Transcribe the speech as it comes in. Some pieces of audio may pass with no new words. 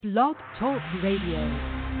Blog Talk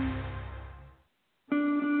Radio.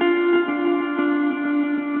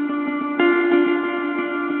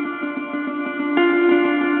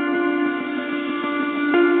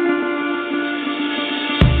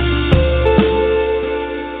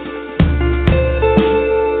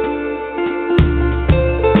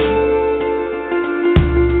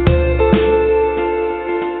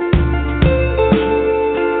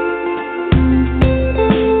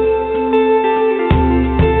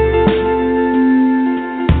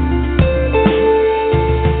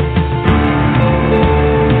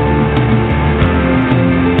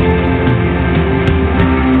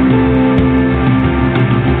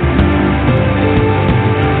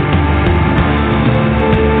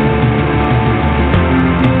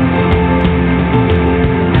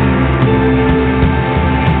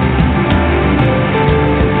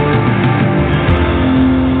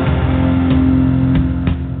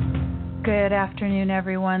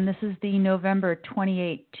 November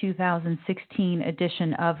 28, 2016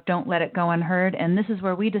 edition of Don't Let It Go Unheard, and this is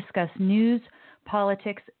where we discuss news,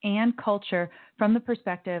 politics, and culture from the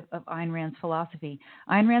perspective of Ayn Rand's philosophy.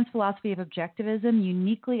 Ayn Rand's philosophy of objectivism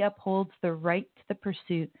uniquely upholds the right to the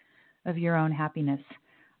pursuit of your own happiness.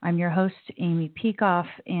 I'm your host, Amy Peikoff,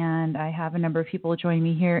 and I have a number of people joining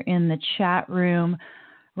me here in the chat room.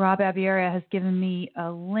 Rob Abiera has given me a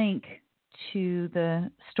link to the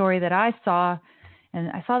story that I saw. And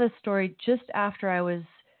I saw this story just after I was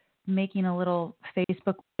making a little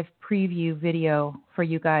Facebook Live preview video for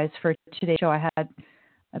you guys for today's show. I had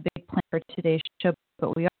a big plan for today's show,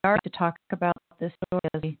 but we are to talk about this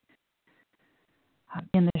story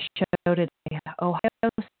in the show today. Ohio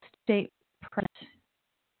State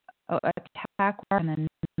attack and the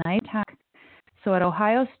night attack. So at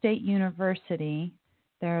Ohio State University,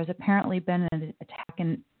 there has apparently been an attack,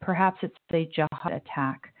 and perhaps it's a jihad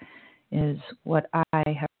attack, is what I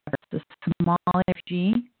have heard. The Somali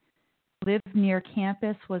refugee who lived near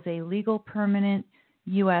campus was a legal permanent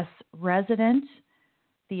U.S. resident.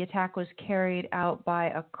 The attack was carried out by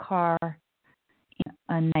a car and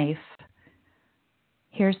a knife.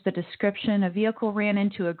 Here's the description. A vehicle ran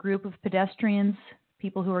into a group of pedestrians,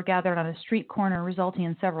 people who were gathered on a street corner, resulting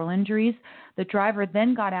in several injuries. The driver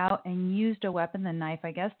then got out and used a weapon, the knife,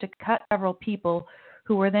 I guess, to cut several people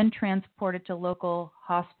who were then transported to local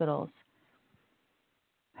hospitals.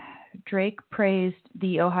 Drake praised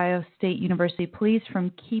the Ohio State University police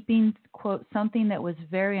from keeping, quote, something that was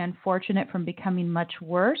very unfortunate from becoming much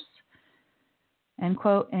worse, end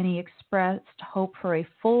quote, and he expressed hope for a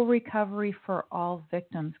full recovery for all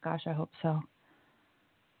victims. Gosh, I hope so.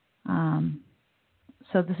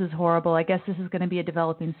 So this is horrible. I guess this is going to be a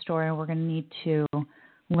developing story, and we're going to need to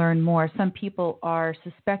learn more. Some people are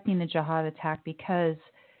suspecting a jihad attack because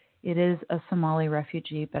it is a Somali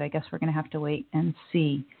refugee, but I guess we're going to have to wait and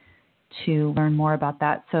see to learn more about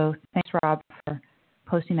that. So thanks, Rob, for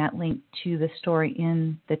posting that link to the story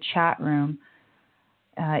in the chat room.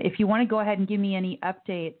 If you want to go ahead and give me any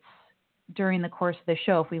updates during the course of the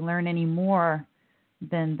show, if we learn any more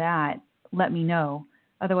than that, let me know.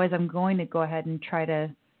 Otherwise, I'm going to go ahead and try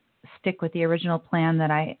to stick with the original plan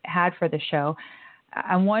that I had for the show.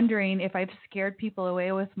 I'm wondering if I've scared people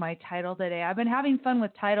away with my title today. I've been having fun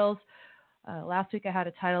with titles. Last week I had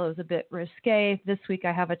a title that was a bit risque. This week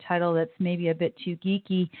I have a title that's maybe a bit too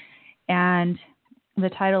geeky. And the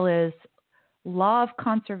title is Law of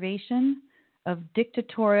Conservation of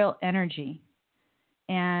Dictatorial Energy.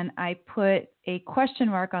 And I put a question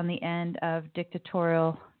mark on the end of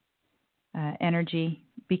dictatorial energy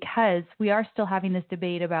because we are still having this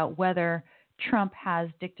debate about whether Trump has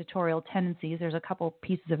dictatorial tendencies. There's a couple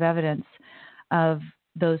pieces of evidence of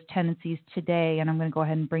those tendencies today, and I'm going to go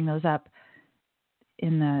ahead and bring those up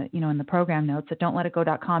in the program notes at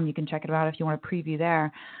don'tletitgo.com. You can check it out if you want to preview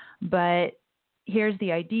there. But here's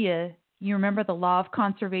the idea. You remember the law of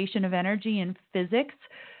conservation of energy in physics?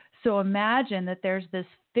 So imagine that there's this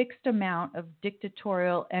fixed amount of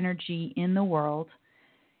dictatorial energy in the world,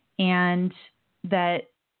 and that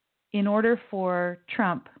in order for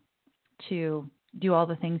Trump to do all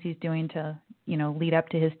the things he's doing to, lead up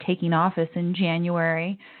to his taking office in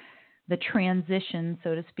January, the transition,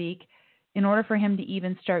 so to speak, in order for him to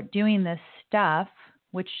even start doing this stuff,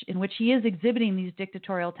 in which he is exhibiting these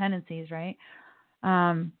dictatorial tendencies, right?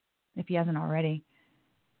 If he hasn't already.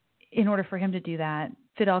 In order for him to do that,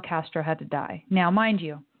 Fidel Castro had to die. Now, mind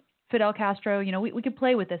you, Fidel Castro, we could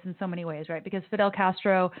play with this in so many ways, right? Because Fidel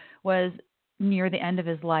Castro was near the end of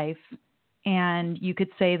his life, and you could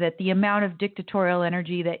say that the amount of dictatorial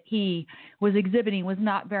energy that he was exhibiting was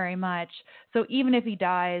not very much. So even if he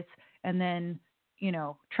dies and then,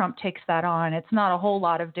 Trump takes that on, it's not a whole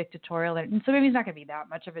lot of dictatorial. And so maybe he's not going to be that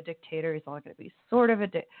much of a dictator. He's only going to be sort of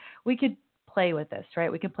we could play with this,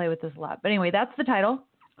 right? We could play with this a lot. But anyway, that's the title.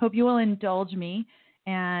 Hope you will indulge me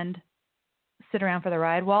and sit around for the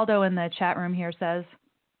ride. Waldo in the chat room here says,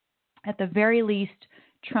 at the very least,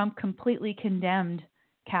 Trump completely condemned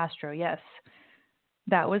Castro. Yes,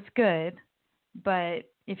 that was good.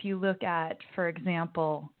 But if you look at, for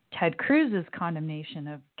example, Ted Cruz's condemnation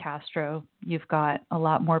of Castro, you've got a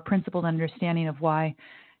lot more principled understanding of why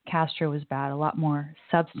Castro was bad, a lot more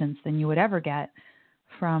substance than you would ever get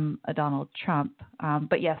from a Donald Trump.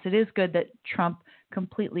 But yes, it is good that Trump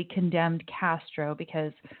completely condemned Castro,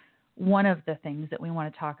 because one of the things that we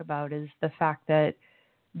want to talk about is the fact that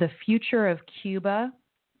the future of Cuba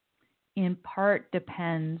in part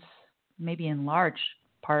depends, maybe in large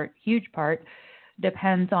part, huge part,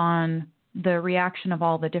 depends on the reaction of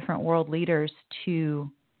all the different world leaders to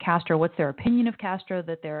Castro. What's their opinion of Castro,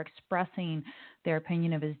 that they're expressing their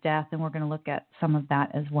opinion of his death, and we're going to look at some of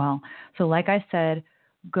that as well. So like I said,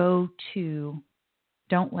 go to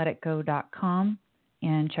don'tletitgo.com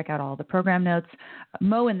and check out all the program notes.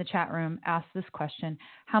 Mo in the chat room asked this question: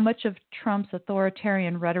 how much of Trump's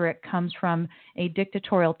authoritarian rhetoric comes from a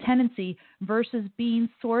dictatorial tendency versus being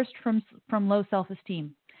sourced from low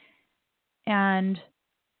self-esteem? And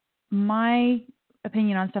my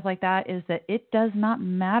opinion on stuff like that is that it does not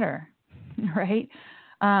matter, right?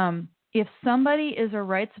 If somebody is a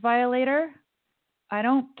rights violator, I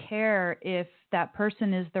don't care if that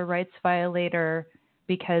person is the rights violator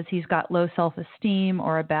because he's got low self-esteem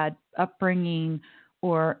or a bad upbringing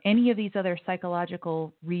or any of these other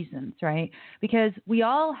psychological reasons, right? Because we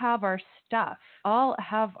all have our stuff.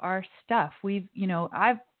 We've,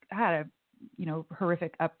 I've had a,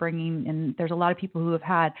 horrific upbringing, and there's a lot of people who have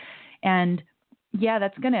had, and yeah,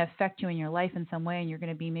 that's going to affect you in your life in some way, and you're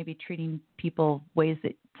going to be maybe treating people ways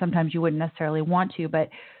that sometimes you wouldn't necessarily want to, but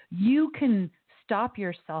you can stop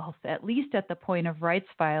yourself at least at the point of rights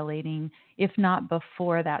violating, if not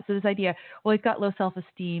before that. So this idea, well, he's got low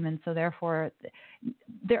self-esteem, and so therefore,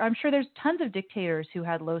 I'm sure there's tons of dictators who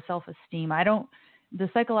had low self-esteem. The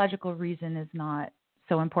psychological reason is not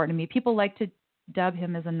so important to me. People like to dub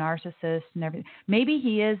him as a narcissist and everything. Maybe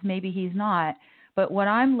he is, maybe he's not. But what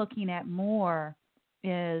I'm looking at more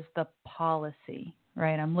is the policy,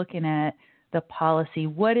 right? I'm looking at the policy.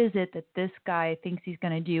 What is it that this guy thinks he's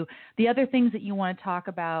going to do? The other things that you want to talk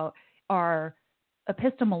about are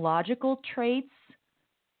epistemological traits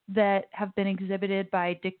that have been exhibited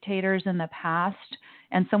by dictators in the past.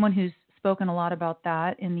 And someone who's spoken a lot about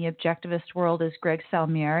that in the objectivist world is Greg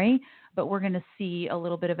Salmieri. But we're going to see a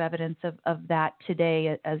little bit of evidence of that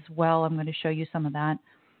today as well. I'm going to show you some of that.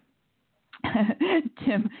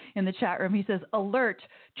 Tim in the chat room, he says, alert,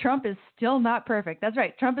 Trump is still not perfect. That's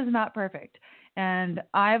right. Trump is not perfect. And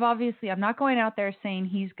I'm not going out there saying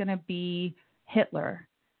he's going to be Hitler.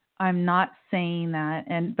 I'm not saying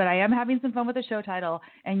that. But I am having some fun with the show title.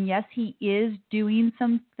 And yes, he is doing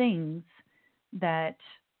some things that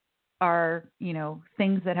are,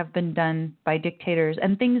 things that have been done by dictators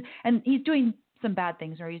and he's doing some bad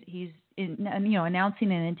things, or he's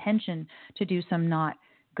announcing an intention to do some not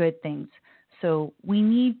good things. So we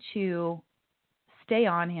need to stay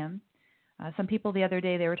on him. Some people the other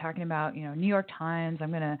day, they were talking about, New York Times, I'm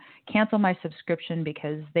going to cancel my subscription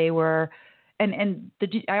because they were, I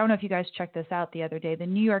don't know if you guys checked this out the other day, the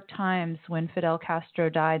New York Times, when Fidel Castro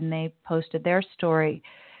died and they posted their story,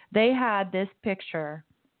 they had this picture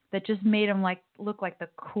that just made him look like the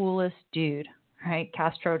coolest dude, right?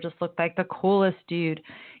 Castro just looked like the coolest dude.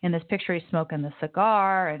 In this picture, he's smoking the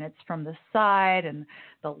cigar, and it's from the side, and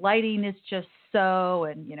the lighting is just so,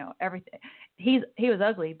 and everything. He was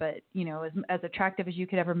ugly, but as attractive as you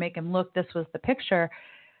could ever make him look, this was the picture,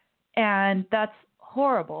 and that's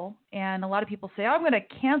horrible. And a lot of people say, I'm going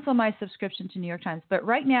to cancel my subscription to New York Times. But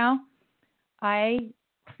right now, I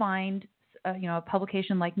find a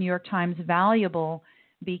publication like New York Times valuable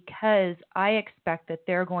because I expect that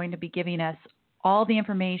they're going to be giving us all the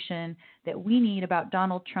information that we need about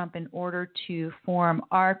Donald Trump in order to form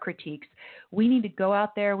our critiques. We need to go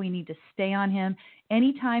out there. We need to stay on him.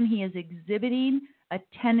 Anytime he is exhibiting a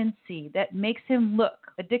tendency that makes him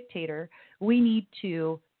look a dictator, we need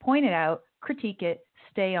to point it out, critique it,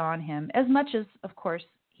 stay on him, as much as, of course,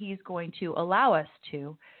 he's going to allow us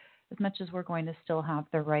to, as much as we're going to still have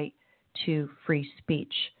the right to free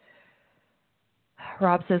speech.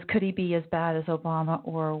 Rob says, could he be as bad as Obama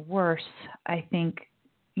or worse? I think,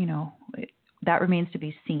 that remains to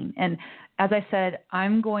be seen. And as I said,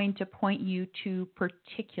 I'm going to point you to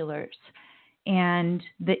particulars. And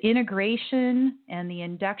the integration and the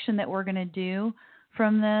induction that we're going to do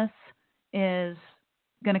from this is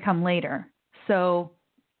going to come later. So,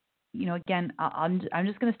 again, I'm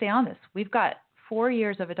just going to stay on this. We've got 4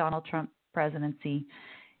 years of a Donald Trump presidency,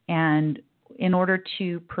 and in order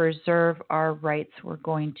to preserve our rights, we're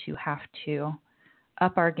going to have to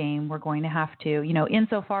up our game. We're going to have to,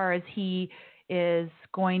 insofar as he is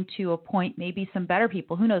going to appoint maybe some better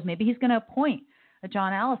people. Who knows? Maybe he's going to appoint a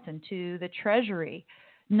John Allison to the Treasury.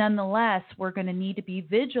 Nonetheless, we're going to need to be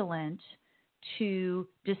vigilant to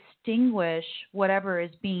distinguish whatever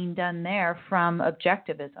is being done there from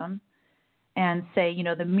objectivism and say,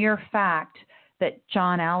 the mere fact that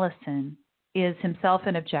John Allison is himself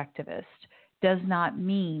an objectivist does not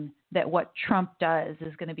mean that what Trump does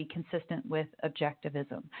is going to be consistent with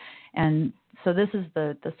objectivism. And so this is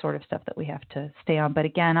the sort of stuff that we have to stay on. But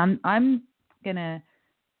again, I'm going to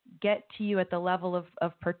get to you at the level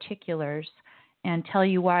of particulars and tell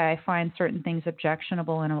you why I find certain things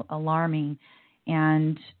objectionable and alarming.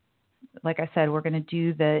 And like I said, we're going to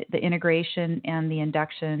do the integration and the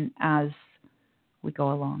induction as we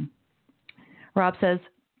go along. Rob says,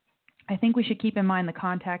 I think we should keep in mind the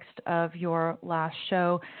context of your last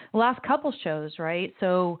show, the last couple shows, right?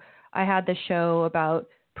 So I had the show about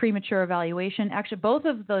premature evaluation. Actually, both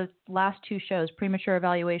of the last two shows, premature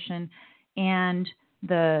evaluation and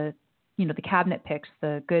the cabinet picks,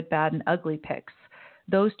 the good, bad, and ugly picks,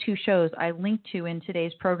 those two shows I linked to in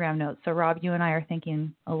today's program notes. So Rob, you and I are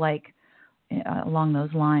thinking alike along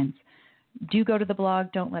those lines. Do go to the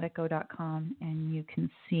blog, don'tletitgo.com, and you can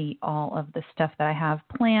see all of the stuff that I have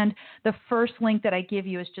planned. The first link that I give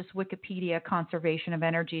you is just Wikipedia Conservation of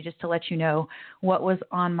Energy, just to let you know what was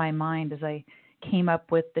on my mind as I came up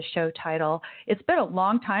with the show title. It's been a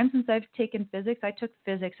long time since I've taken physics. I took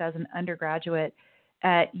physics as an undergraduate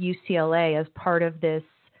at UCLA as part of this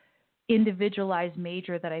individualized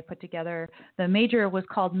major that I put together. The major was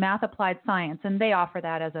called Math Applied Science, and they offer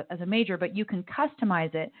that as a major, but you can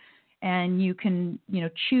customize it. And you can,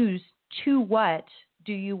 choose to what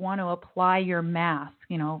do you want to apply your math,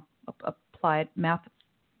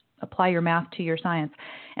 apply your math to your science.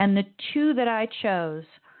 And the two that I chose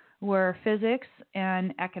were physics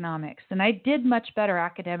and economics. And I did much better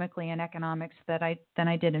academically in economics than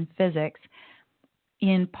I did in physics,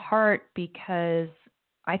 in part because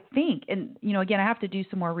I think, and, again, I have to do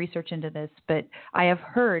some more research into this, but I have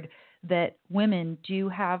heard that women do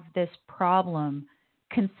have this problem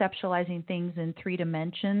conceptualizing things in 3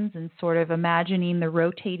 dimensions and sort of imagining the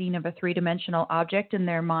rotating of a 3-dimensional object in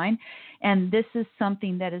their mind. And this is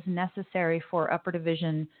something that is necessary for upper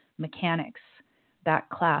division mechanics, that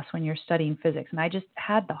class, when you're studying physics. And I just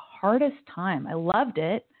had the hardest time. I loved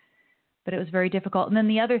it, but it was very difficult. And then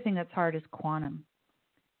the other thing that's hard is quantum.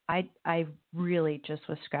 I really just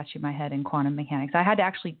was scratching my head in quantum mechanics. I had to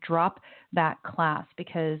actually drop that class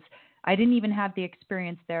because I didn't even have the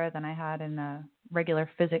experience there that I had in a regular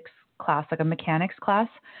physics class, like a mechanics class,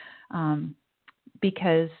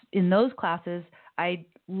 because in those classes, I'd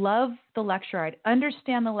love the lecture. I'd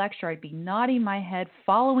understand the lecture. I'd be nodding my head,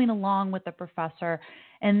 following along with the professor,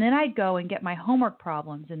 and then I'd go and get my homework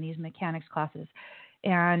problems in these mechanics classes.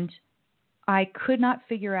 And I could not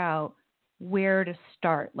figure out where to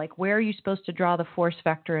start, like where are you supposed to draw the force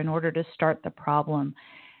vector in order to start the problem.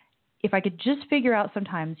 If I could just figure out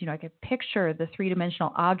sometimes, I could picture the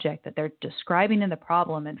 3-dimensional object that they're describing in the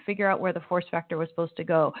problem and figure out where the force vector was supposed to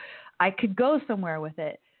go, I could go somewhere with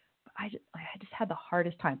it. But I just had the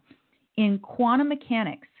hardest time. In quantum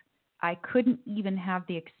mechanics, I couldn't even have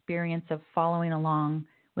the experience of following along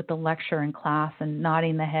with the lecture in class and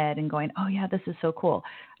nodding the head and going, oh yeah, this is so cool.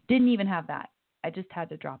 Didn't even have that. I just had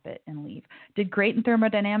to drop it and leave. Did great in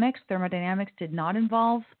thermodynamics. Thermodynamics did not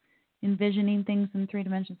involve envisioning things in 3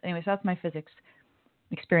 dimensions. Anyway, so that's my physics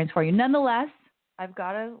experience for you. Nonetheless, I've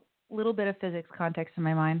got a little bit of physics context in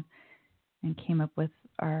my mind and came up with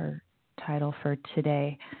our title for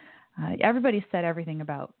today. Everybody said everything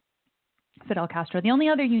about Fidel Castro. The only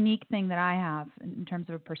other unique thing that I have in terms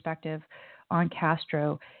of a perspective on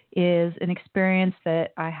Castro is an experience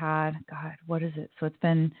that I had, God, what is it? So it's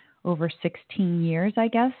been over 16 years, I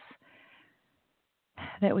guess,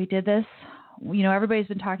 that we did this. Everybody's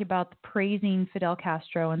been talking about praising Fidel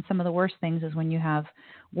Castro, and some of the worst things is when you have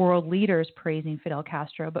world leaders praising Fidel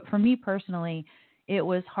Castro. But for me personally, it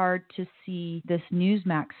was hard to see this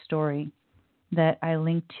Newsmax story that I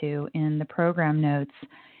linked to in the program notes.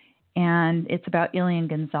 And it's about Elian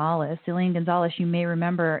Gonzalez. Elian Gonzalez, you may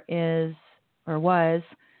remember, was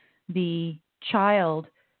the child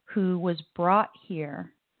who was brought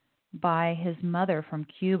here by his mother from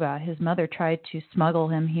Cuba. His mother tried to smuggle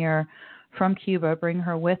him here from Cuba, bring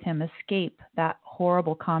her with him, escape that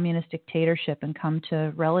horrible communist dictatorship, and come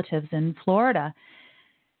to relatives in Florida.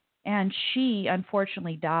 And she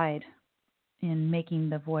unfortunately died in making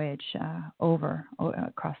the voyage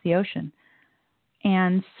across the ocean.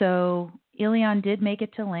 And so Ilion did make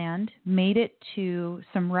it to land, made it to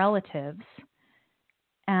some relatives,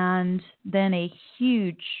 and then a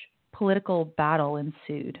huge political battle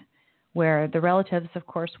ensued where the relatives, of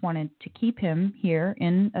course, wanted to keep him here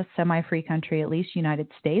in a semi-free country, at least United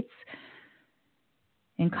States,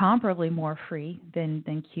 incomparably more free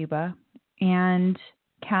than Cuba. And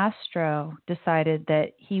Castro decided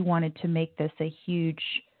that he wanted to make this a huge,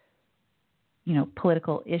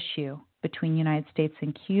 political issue between the United States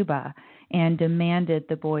and Cuba and demanded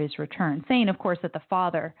the boy's return, saying, of course, that the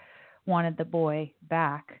father wanted the boy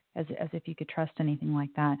back, as if you could trust anything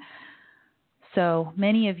like that. So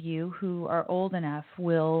many of you who are old enough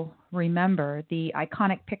will remember the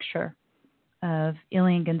iconic picture of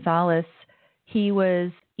Ilion Gonzalez. He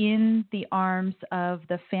was in the arms of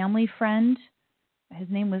the family friend. His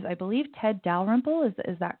name was, I believe, Ted Dalrymple.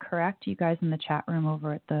 Is that correct? You guys in the chat room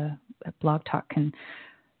over at Blog Talk can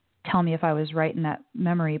tell me if I was right in that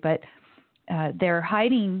memory. But they're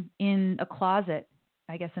hiding in a closet,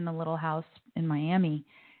 I guess, in a little house in Miami,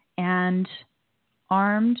 and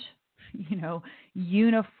armed,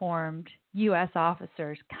 uniformed U.S.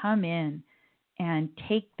 officers come in and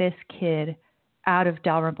take this kid out of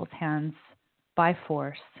Dalrymple's hands by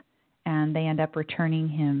force, and they end up returning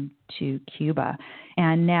him to Cuba.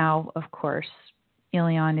 And now, of course,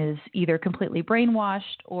 Ilion is either completely brainwashed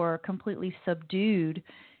or completely subdued,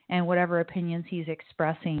 and whatever opinions he's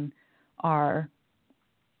expressing are,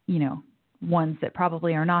 ones that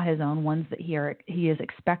probably are not his own, ones that he is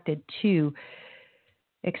expected to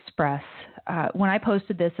express. When I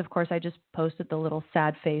posted this, of course, I just posted the little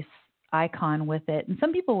sad face icon with it. And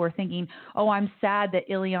some people were thinking, oh, I'm sad that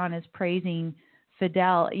Ilion is praising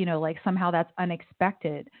Fidel, like somehow that's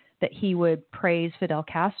unexpected that he would praise Fidel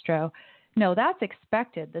Castro. No, that's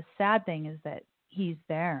expected. The sad thing is that he's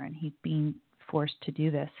there and he's being forced to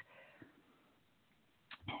do this.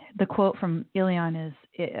 The quote from Ilion is,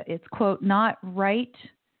 it's, quote, not right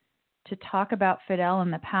to talk about Fidel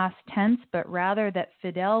in the past tense, but rather that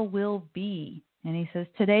Fidel will be. And he says,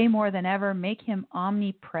 today more than ever, make him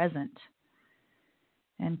omnipresent.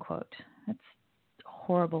 End quote. That's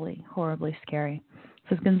horribly, horribly scary. It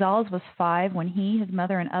says Gonzalez was 5 when he, his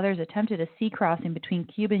mother, and others attempted a sea crossing between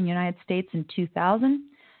Cuba and the United States in 2000.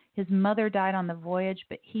 His mother died on the voyage,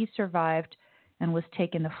 but he survived and was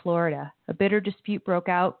taken to Florida. A bitter dispute broke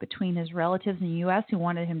out between his relatives in the U.S. who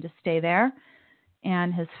wanted him to stay there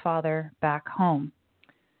and his father back home.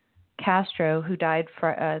 Castro, who died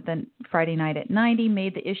Friday night at 90,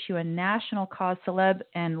 made the issue a national cause célèbre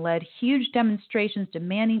and led huge demonstrations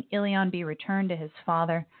demanding Ilion be returned to his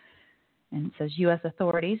father. And it says U.S.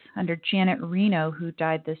 authorities, under Janet Reno, who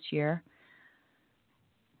died this year,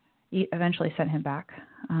 eventually sent him back.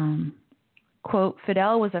 Quote,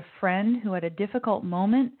 Fidel was a friend who at a difficult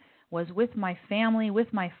moment was with my family,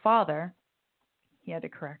 with my father, he had to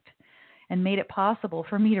correct, and made it possible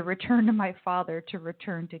for me to return to my father, to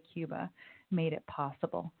return to Cuba, made it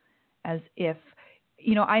possible. As if,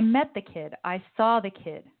 I met the kid, I saw the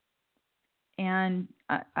kid, and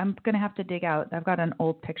I'm going to have to dig out. I've got an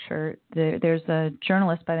old picture. There's a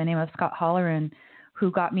journalist by the name of Scott Holleran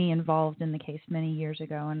who got me involved in the case many years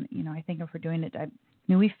ago, and, I think if we're doing it,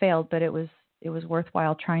 we failed, but it was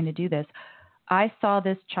worthwhile trying to do this. I saw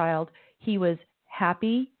this child. He was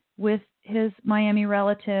happy with his Miami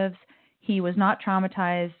relatives. He was not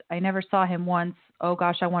traumatized. I never saw him once, oh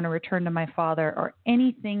gosh, I want to return to my father, or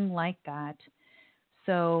anything like that.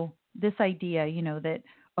 So this idea, that,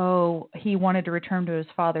 oh, he wanted to return to his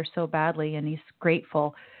father so badly and he's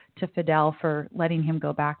grateful to Fidel for letting him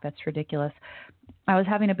go back, that's ridiculous. I was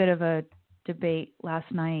having a bit of a debate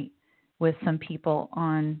last night with some people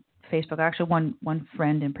on Facebook, actually one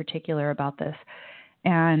friend in particular, about this,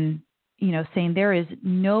 and, saying there is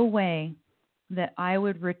no way that I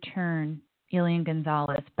would return Ilion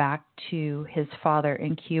Gonzalez back to his father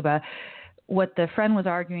in Cuba. What the friend was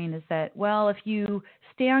arguing is that, well, if you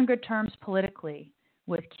stay on good terms politically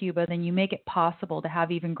with Cuba, then you make it possible to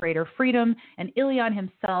have even greater freedom. And Ilion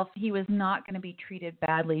himself, he was not going to be treated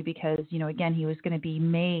badly because, again, he was going to be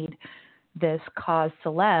made this cause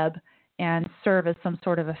celeb and serve as some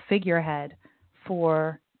sort of a figurehead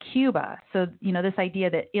for Cuba. So, this idea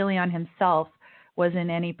that Ilion himself was in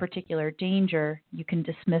any particular danger, you can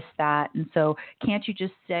dismiss that. And so can't you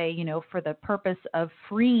just say, for the purpose of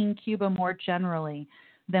freeing Cuba more generally,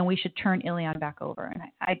 then we should turn Ilion back over? And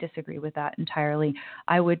I disagree with that entirely.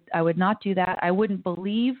 I would not do that. I wouldn't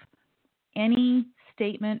believe any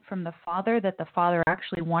statement from the father that the father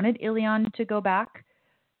actually wanted Ilion to go back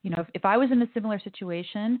If I was in a similar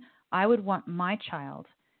situation, I would want my child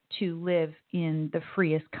to live in the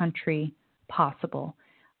freest country possible.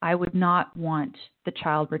 I would not want the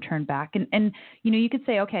child returned back. And you could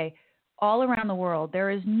say, okay, all around the world, there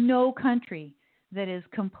is no country that is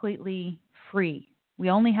completely free. We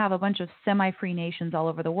only have a bunch of semi-free nations all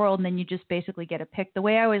over the world, and then you just basically get a pick. The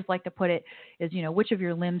way I always like to put it is, which of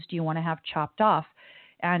your limbs do you want to have chopped off?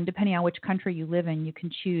 And depending on which country you live in, you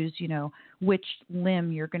can choose, which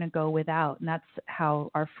limb you're going to go without. And that's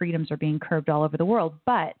how our freedoms are being curbed all over the world.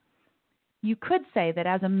 But you could say that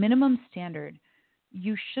as a minimum standard,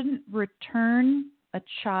 you shouldn't return a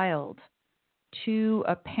child to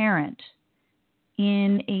a parent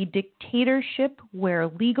in a dictatorship where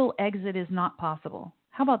legal exit is not possible.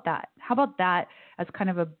 How about that? How about that as kind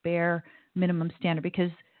of a bare minimum standard?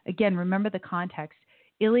 Because, again, remember the context.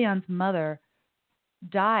 Ilyan's mother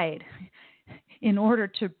died in order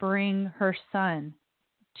to bring her son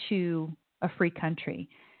to a free country.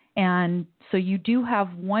 And so you do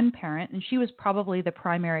have one parent, and she was probably the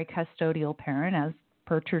primary custodial parent as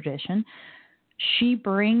per tradition. She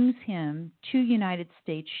brings him to United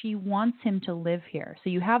States. She wants him to live here. So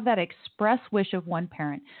you have that express wish of one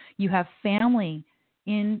parent. You have family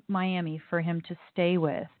in Miami for him to stay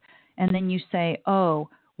with. And then you say, oh,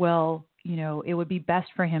 well, it would be best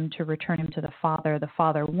for him to return him to the father. The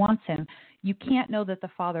father wants him. You can't know that the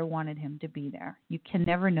father wanted him to be there. You can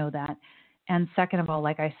never know that. And second of all,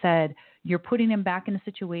 like I said, you're putting him back in a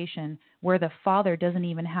situation where the father doesn't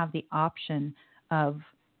even have the option of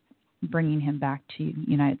bringing him back to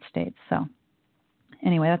the United States. So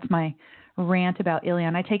anyway, that's my rant about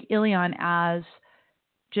Ilyan. I take Ilyan as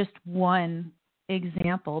just one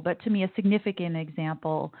example, but to me a significant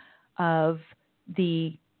example of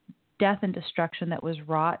the death and destruction that was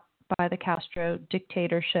wrought by the Castro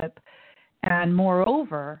dictatorship, and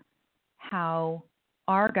moreover, how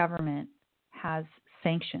our government has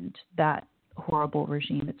sanctioned that horrible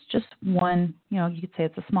regime. It's just one, you could say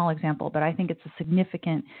it's a small example, but I think it's a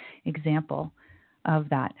significant example of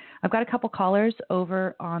that. I've got a couple callers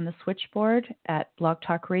over on the switchboard at Blog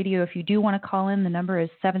Talk Radio. If you do want to call in, the number is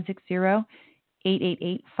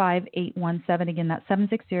 760-888-5817. Again, that's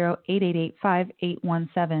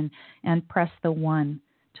 760-888-5817, and press the 1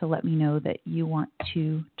 to let me know that you want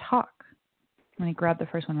to talk. Let me grab the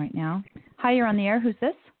first one right now. Hi, you're on the air. Who's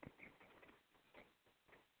this?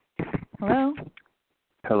 Hello?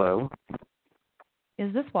 Hello.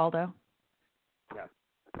 Is this Waldo? Yes,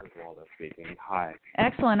 this is Waldo speaking. Hi.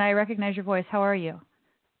 Excellent. I recognize your voice. How are you?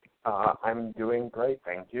 I'm doing great,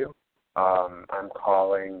 thank you. I'm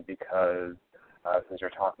calling because since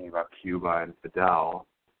you're talking about Cuba and Fidel,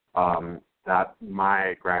 that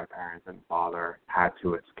my grandparents and father had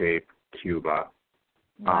to escape Cuba.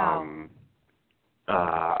 Wow.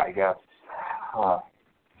 I guess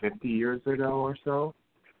 50 years ago or so.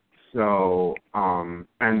 So, and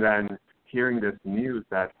then hearing this news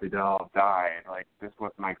that Fidel died, this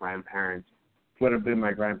was would have been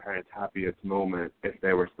my grandparents' happiest moment if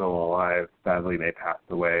they were still alive. Sadly, they passed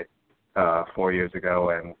away 4 years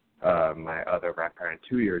ago, and my other grandparent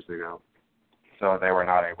 2 years ago. So they were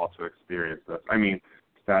not able to experience this. I mean,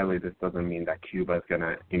 sadly, this doesn't mean that Cuba is going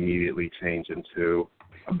to immediately change into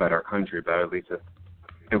a better country, but at least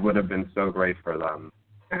it would have been so great for them.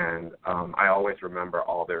 And I always remember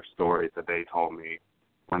all their stories that they told me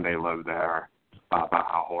when they lived there about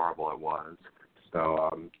how horrible it was. So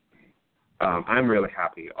I'm really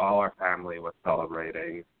happy. All our family was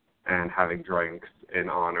celebrating and having drinks in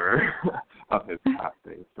honor of his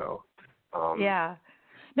passing. So yeah.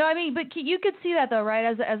 No, I mean, but you could see that, though, right,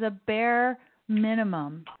 as a bare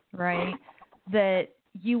minimum, right, that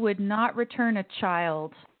you would not return a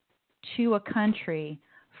child to a country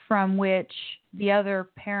from which the other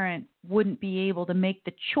parent wouldn't be able to make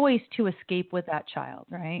the choice to escape with that child,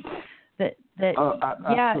 right?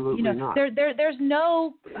 Absolutely not. There's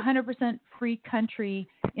no 100% free country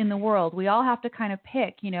in the world. We all have to kind of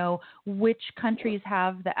pick, which countries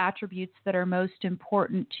have the attributes that are most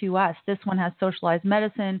important to us. This one has socialized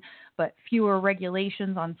medicine, but fewer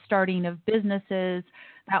regulations on starting of businesses.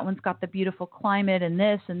 That one's got the beautiful climate and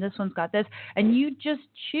this one's got this. And you just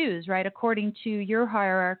choose, right, according to your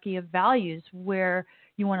hierarchy of values where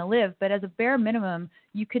you want to live. But as a bare minimum,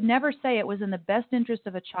 you could never say it was in the best interest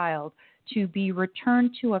of a child to be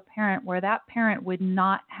returned to a parent where that parent would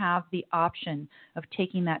not have the option of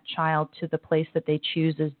taking that child to the place that they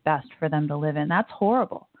choose is best for them to live in. That's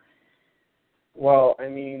horrible. Well, I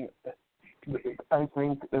mean, I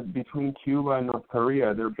think that between Cuba and North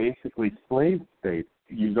Korea, they're basically slave states.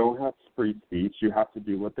 You don't have free speech. You have to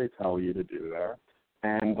do what they tell you to do there.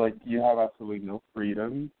 And, you have absolutely no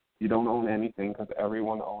freedom. You don't own anything because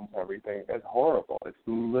everyone owns everything. It's horrible. It's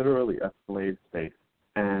literally a slave state.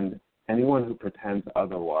 And anyone who pretends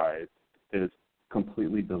otherwise is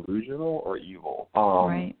completely delusional or evil.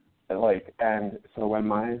 Right. And so when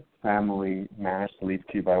my family managed to leave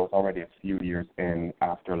Cuba, I was already a few years in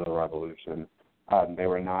after the revolution. They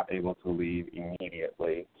were not able to leave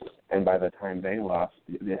immediately. And by the time they left,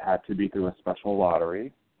 it had to be through a special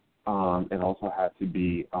lottery. It also had to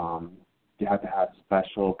be, you had to have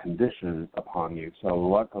special conditions upon you. So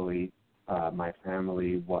luckily, my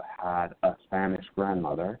family had a Spanish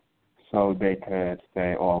grandmother, so they could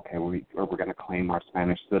say, oh, okay, we're going to claim our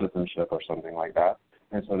Spanish citizenship or something like that.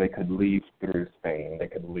 And so they could leave through Spain. They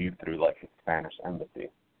could leave through, like, the Spanish embassy.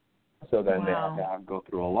 So then they had to go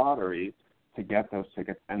through a lottery to get those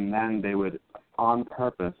tickets, and then they would, on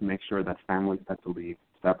purpose, make sure that families had to leave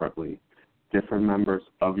separately. Different members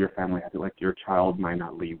of your family had to, like, your child might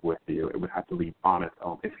not leave with you. It would have to leave on its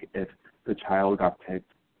own. If the child got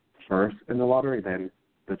picked first in the lottery, then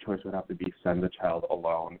the choice would have to be send the child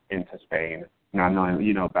alone into Spain. Not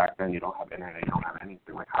knowing, back then you don't have internet, you don't have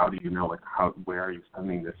anything. Like, how do you know, where are you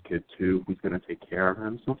sending this kid to? Who's going to take care of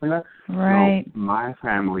him? Stuff like that. Right. So my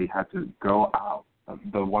family had to go out.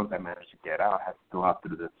 The ones that managed to get out had to go out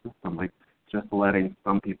through the system, like just letting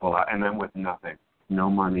some people out, and then with nothing, no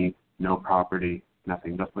money, no property,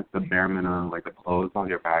 nothing, just like the bare minimum, like the clothes on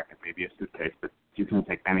your back and maybe a suitcase, but you couldn't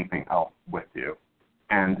take anything else with you.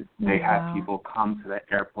 And they had people come to the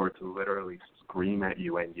airport to literally scream at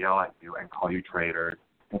you and yell at you and call you traitors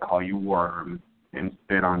and call you worms and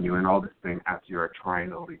spit on you and all this thing as you're trying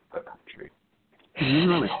to leave the country. These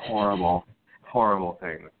really horrible, horrible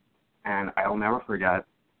things. And I'll never forget,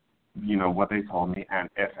 what they told me. And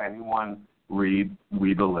if anyone reads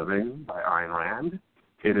We the Living by Ayn Rand,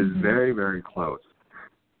 it is very, very close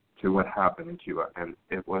to what happened in Cuba. And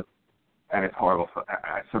it's horrible.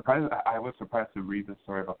 So I was surprised to read the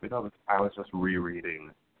story about Fidel, because I was just rereading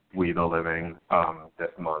We the Living this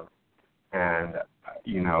month. And,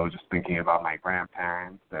 just thinking about my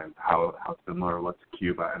grandparents and how similar it was to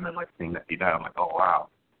Cuba, and then, seeing that he died, I'm like, oh, wow.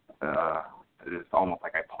 It's almost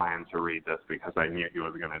like I planned to read this because I knew he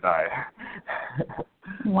was going to die.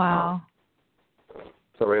 Wow.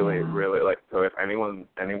 So really, so if anyone,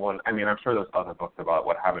 I mean, I'm sure there's other books about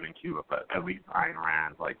what happened in Cuba, but at least Ayn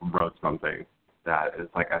Rand, wrote something that is,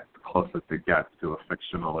 as close as it gets to a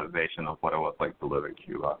fictionalization of what it was like to live in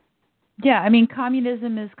Cuba. Yeah, I mean,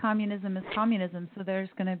 communism is communism is communism, so there's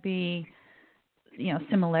going to be,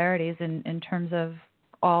 similarities in terms of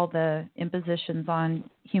all the impositions on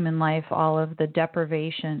human life, all of the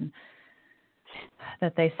deprivation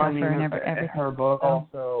that they suffer, and everything. Her book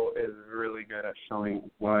also is really good at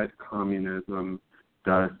showing what communism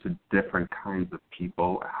does to different kinds of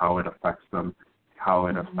people, how it affects them, how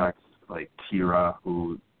it affects, Kira,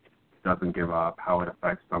 who doesn't give up, how it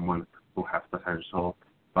affects someone who has potential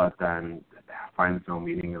but then finds no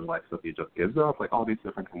meaning in life, so he just gives up, all these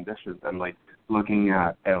different conditions. And, looking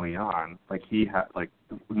at Elian, he had,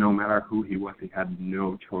 no matter who he was, he had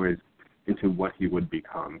no choice into what he would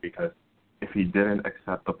become, because if he didn't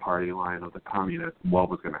accept the party line of the communists, what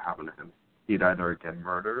was going to happen to him? He'd either get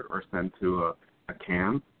murdered or sent to a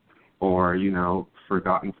camp or,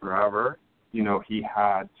 forgotten forever. He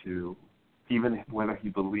had to, even whether he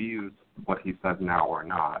believes what he says now or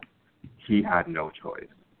not, he had no choice.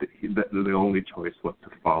 The only choice was to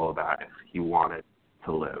follow that if he wanted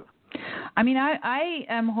to live. I mean, I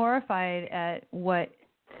am horrified at what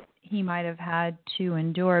he might have had to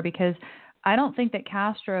endure, because I don't think that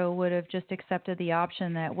Castro would have just accepted the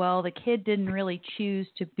option that, well, the kid didn't really choose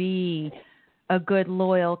to be a good,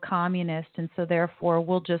 loyal communist, and so therefore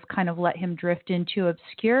we'll just kind of let him drift into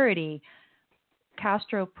obscurity.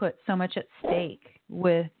 Castro put so much at stake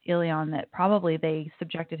with Elian that probably they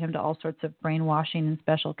subjected him to all sorts of brainwashing and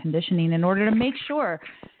special conditioning in order to make sure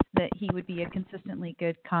that he would be a consistently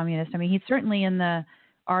good communist. I mean, he's certainly, in the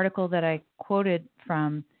article that I quoted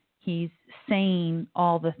from, he's saying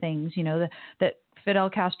all the things, that Fidel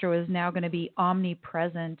Castro is now going to be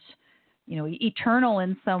omnipresent, eternal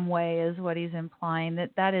in some way is what he's implying.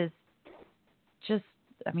 That is just,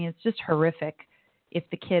 it's just horrific if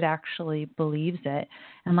the kid actually believes it.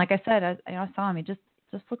 And like I said, I saw him. He just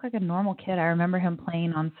looked like a normal kid. I remember him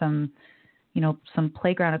playing on some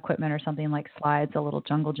playground equipment or something, like slides, a little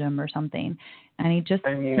jungle gym or something. And he just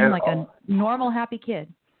seemed like a normal, happy kid.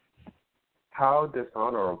 How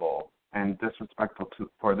dishonorable and disrespectful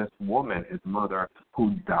for this woman, his mother,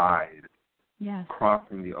 who died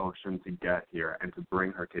crossing the ocean to get here and to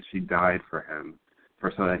bring her kid. She died for him,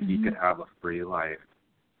 so that he could have a free life,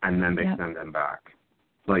 and then they send him back.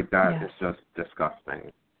 That is just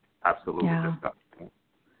disgusting. Absolutely disgusting.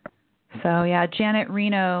 So, yeah, Janet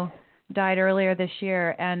Reno died earlier this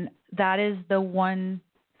year, and that is the one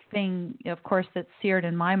thing, of course, that's seared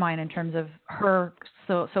in my mind in terms of her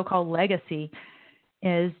so-called legacy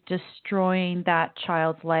is destroying that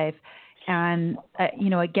child's life. And,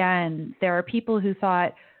 again, there are people who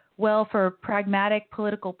thought, well, for pragmatic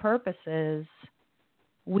political purposes,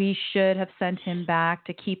 we should have sent him back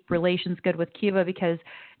to keep relations good with Cuba, because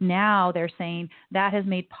now they're saying that has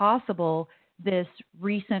made possible this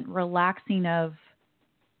recent relaxing of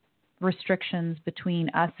restrictions between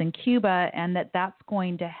us and Cuba, and that's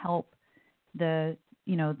going to help the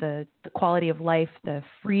quality of life, the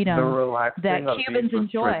freedom that Cubans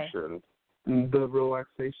enjoy. The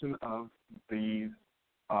relaxation of these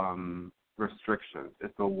restrictions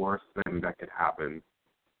is the worst thing that could happen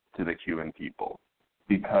to the Cuban people.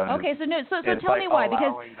 Because okay, so tell me why.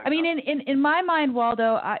 Because I mean, in my mind,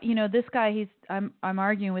 Waldo, this guy, I'm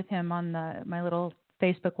arguing with him on my little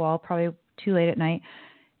Facebook wall, probably too late at night,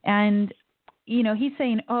 and he's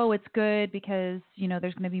saying, oh, it's good because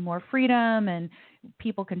there's going to be more freedom and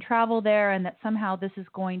people can travel there, and that somehow this is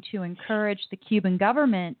going to encourage the Cuban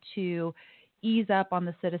government to ease up on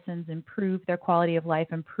the citizens, improve their quality of life,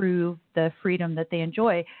 improve the freedom that they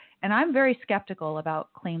enjoy. And I'm very skeptical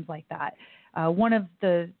about claims like that. One of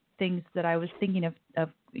the things that I was thinking of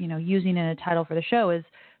using in a title for the show is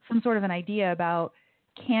some sort of an idea about,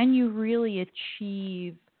 can you really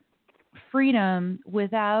achieve freedom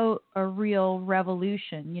without a real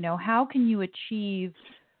revolution? How can you achieve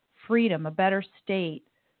freedom, a better state,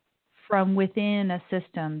 from within a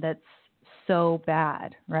system that's so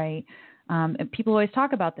bad, right? And people always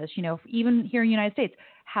talk about this, even here in the United States.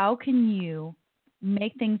 How can you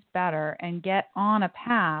make things better and get on a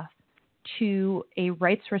path to a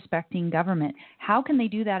rights-respecting government? How can they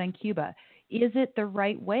do that in Cuba? Is it the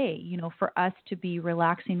right way, for us to be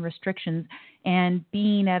relaxing restrictions and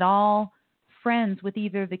being at all friends with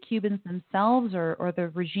either the Cubans themselves or the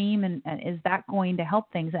regime? And is that going to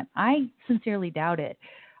help things? And I sincerely doubt it.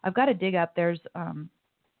 I've got to dig up. There's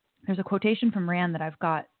a quotation from Rand that I've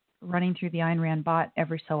got running through the Ayn Rand bot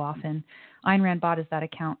every so often. Ayn Rand bot is that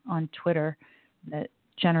account on Twitter that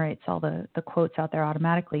generates all the quotes out there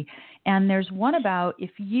automatically. And there's one about,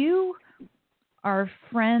 if you are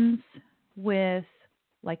friends with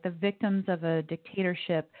like the victims of a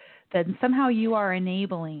dictatorship, then somehow you are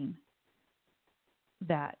enabling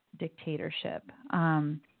that dictatorship,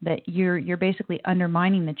 that you're basically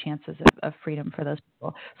undermining the chances of freedom for those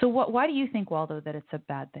people. So why do you think, Waldo, that it's a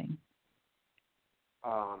bad thing?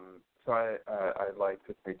 So I'd like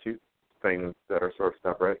to say two things that are sort of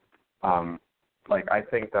separate. I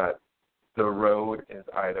think that the road is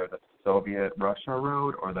either the Soviet-Russia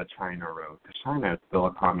road or the China road, because China is still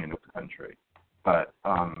a communist country. But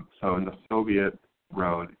so in the Soviet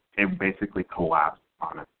road, it basically collapsed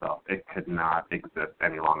on itself. It could not exist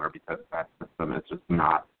any longer because that system is just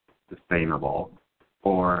not sustainable.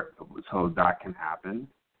 So that can happen.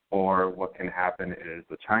 Or what can happen is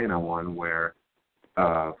the China one, where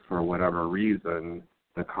for whatever reason,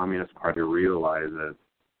 the Communist Party realizes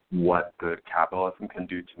what the capitalism can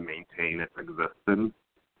do to maintain its existence.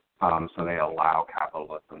 So they allow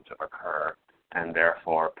capitalism to occur and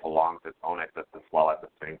therefore prolongs its own existence while at the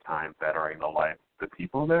same time bettering the life of the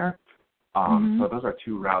people there. So those are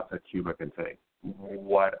two routes that Cuba can take.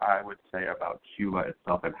 What I would say about Cuba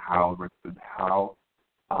itself and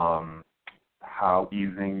how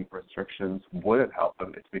easing restrictions would have helped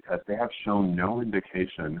them is because they have shown no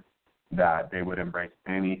indication that they would embrace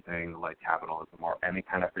anything like capitalism or any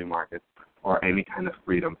kind of free market or any kind of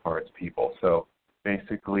freedom for its people. So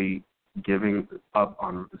basically the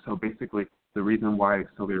reason why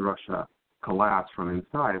Soviet Russia collapsed from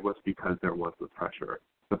inside was because there was the pressure.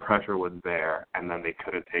 The pressure was there, and then they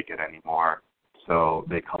couldn't take it anymore, so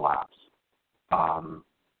they collapsed.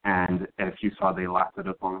 And if you saw, they lasted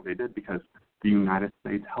as long as they did because the United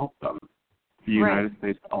States helped them. The United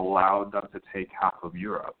States allowed them to take half of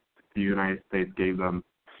Europe. The United States gave them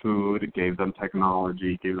food, gave them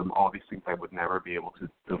technology, gave them all these things they would never be able to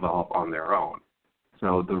develop on their own.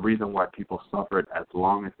 So the reason why people suffered as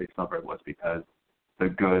long as they suffered was because the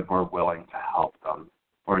good were willing to help them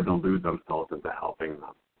or delude themselves into helping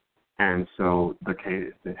them. And so the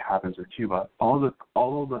case that happens with Cuba, all the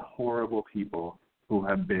horrible people who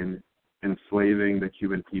have been enslaving the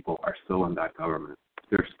Cuban people are still in that government.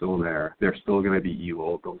 They're still there. They're still going to be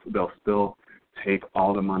evil. They'll still take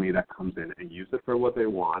all the money that comes in and use it for what they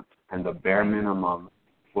want, and the bare minimum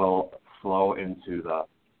will flow into to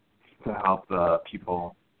help the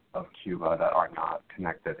people of Cuba that are not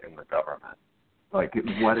connected in the government.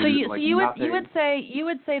 You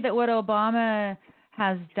would say that what Obama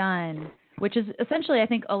has done which is essentially, I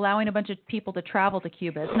think, allowing a bunch of people to travel to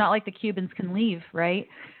Cuba. It's not like the Cubans can leave, right?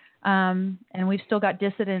 And we've still got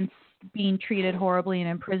dissidents being treated horribly and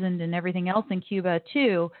imprisoned and everything else in Cuba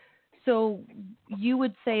too. So you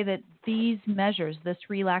would say that these measures, this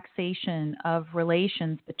relaxation of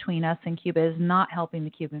relations between us and Cuba, is not helping the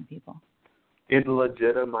Cuban people? It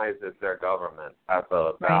legitimizes their government as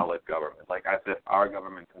a valid government, like as if our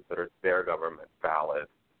government considers their government valid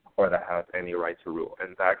or that has any right to rule.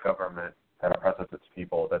 And that government that oppresses its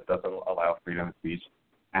people, that doesn't allow freedom of speech,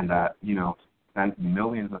 and that, sends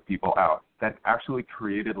millions of people out, that actually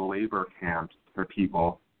created labor camps for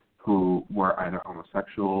people who were either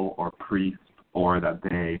homosexual or priests, or that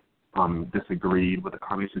they disagreed with the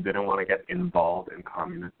communists, who didn't want to get involved in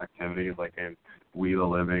communist activities. Like in We the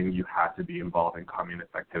Living, you had to be involved in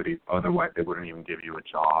communist activities, otherwise they wouldn't even give you a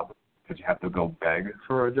job because you had to go beg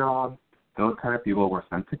for a job. Those kind of people were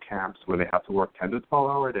sent to camps where they had to work 10 to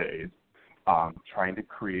 12-hour days, trying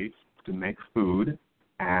to make food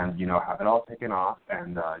and, have it all taken off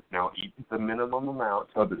and, eat the minimum amount.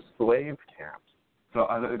 So the slave camps. So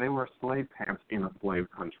they were slave camps in a slave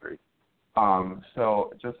country.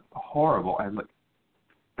 So just horrible.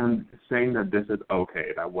 And saying that this is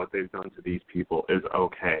okay, that what they've done to these people is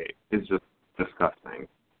okay, is just disgusting.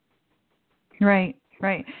 Right.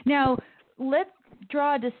 Now, let's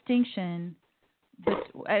draw a distinction.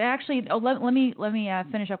 Let me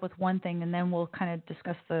finish up with one thing, and then we'll kind of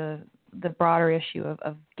discuss the broader issue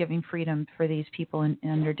of giving freedom for these people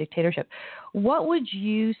under dictatorship. What would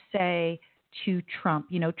you say to Trump?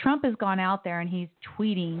 Trump has gone out there and he's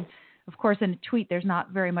tweeting. Of course, in a tweet, there's not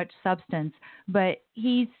very much substance, but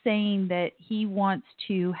he's saying that he wants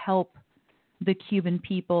to help the Cuban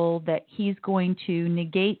people, that he's going to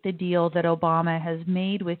negate the deal that Obama has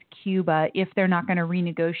made with Cuba if they're not going to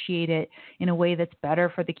renegotiate it in a way that's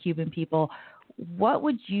better for the Cuban people. What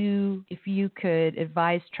would you, if you could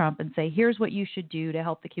advise Trump and say, here's what you should do to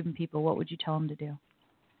help the Cuban people, what would you tell him to do?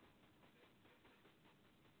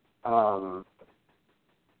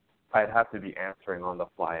 I'd have to be answering on the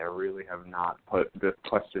fly. I really have not put this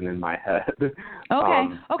question in my head. Okay.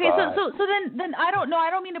 So then I don't know. I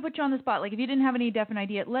don't mean to put you on the spot. Like if you didn't have any definite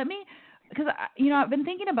idea, let me, because I've been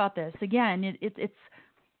thinking about this again. It's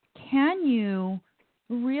can you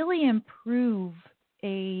really improve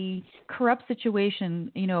a corrupt situation?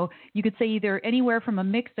 You could say either anywhere from a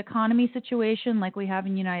mixed economy situation like we have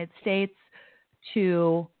in the United States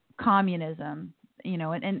to communism.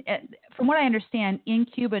 And from what I understand, in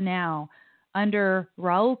Cuba now, under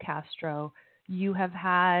Raul Castro, you have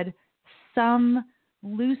had some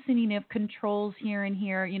loosening of controls here and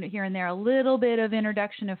there, a little bit of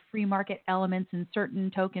introduction of free market elements in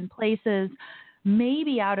certain token places,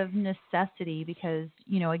 maybe out of necessity because,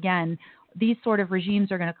 again, these sort of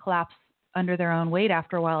regimes are going to collapse under their own weight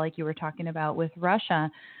after a while, like you were talking about with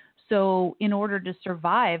Russia. So in order to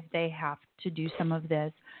survive, they have to do some of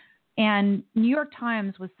this. And New York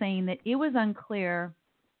Times was saying that it was unclear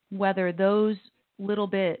whether those little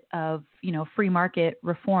bit of, free market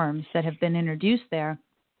reforms that have been introduced there,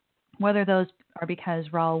 whether those are because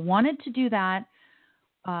Raul wanted to do that,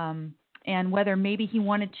 and whether maybe he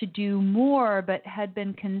wanted to do more but had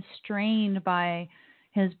been constrained by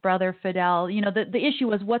his brother Fidel. The issue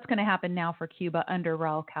was what's going to happen now for Cuba under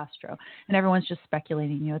Raul Castro. And everyone's just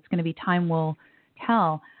speculating, it's going to be time will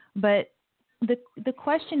tell. But the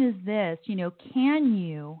question is this, can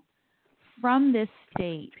you, from this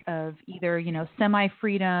state of either,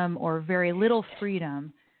 semi-freedom or very little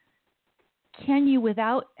freedom, can you,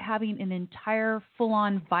 without having an entire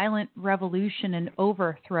full-on violent revolution and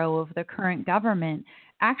overthrow of the current government,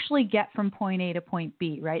 actually get from point A to point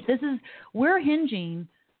B, right? We're hinging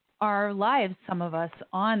our lives, some of us,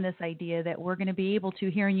 on this idea that we're going to be able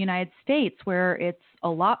to, here in the United States, where it's a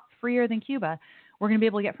lot freer than Cuba, we're going to be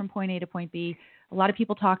able to get from point A to point B. A lot of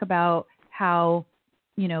people talk about how,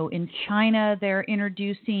 in China, they're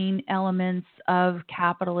introducing elements of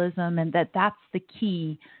capitalism and that's the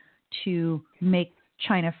key to make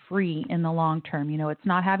China free in the long term. It's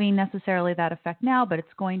not having necessarily that effect now, but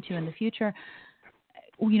it's going to in the future.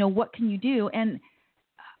 What can you do? And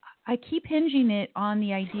I keep hinging it on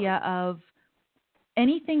the idea of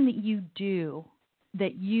anything that you do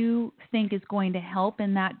that you think is going to help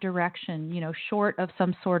in that direction, short of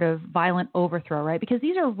some sort of violent overthrow, right? Because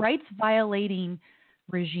these are rights violating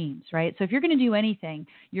regimes, right? So if you're going to do anything,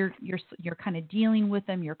 you're kind of dealing with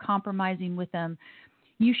them, you're compromising with them.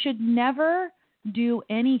 You should never do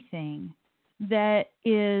anything that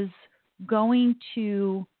is going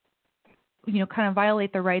to, kind of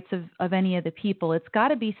violate the rights of any of the people. It's got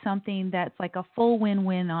to be something that's like a full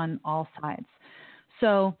win-win on all sides.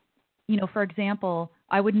 So, for example,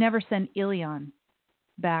 I would never send Ilion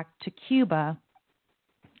back to Cuba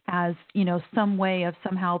as, some way of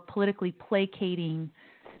somehow politically placating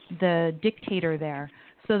the dictator there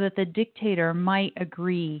so that the dictator might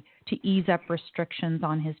agree to ease up restrictions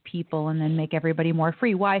on his people and then make everybody more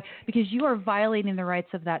free. Why? Because you are violating the rights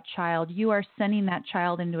of that child. You are sending that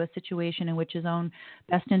child into a situation in which his own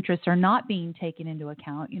best interests are not being taken into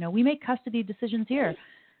account. We make custody decisions here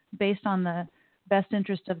based on the best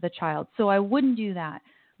interest of the child. So I wouldn't do that.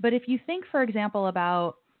 But if you think, for example,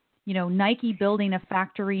 about, Nike building a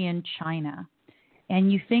factory in China,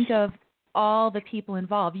 and you think of all the people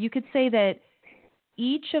involved, you could say that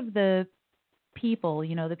each of the people,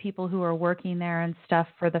 the people who are working there and stuff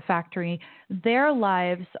for the factory, their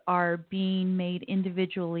lives are being made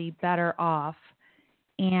individually better off.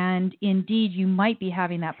 And indeed, you might be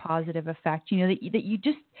having that positive effect,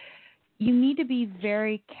 that you need to be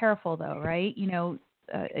very careful though, right?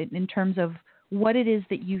 In terms of what it is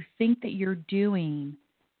that you think that you're doing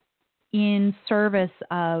in service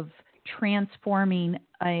of transforming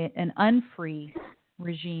an unfree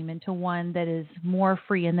regime into one that is more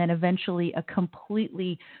free, and then eventually a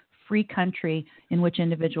completely free country in which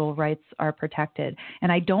individual rights are protected.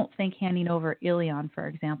 And I don't think handing over Ilion, for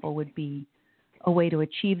example, would be a way to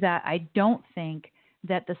achieve that. I don't think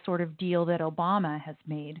that the sort of deal that Obama has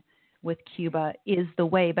made with Cuba is the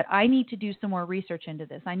way, but I need to do some more research into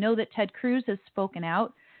this. I know that Ted Cruz has spoken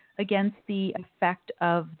out against the effect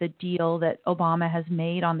of the deal that Obama has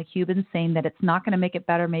made on the Cubans, saying that it's not going to make it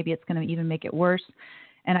better, maybe it's going to even make it worse.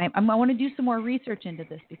 And I want to do some more research into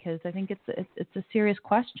this because I think it's a serious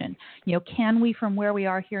question. Can we, from where we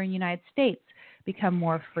are here in the United States, become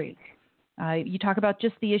more free? You talk about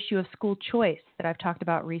just the issue of school choice that I've talked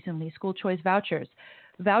about recently, school choice vouchers.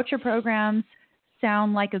 Voucher programs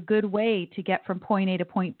sound like a good way to get from point A to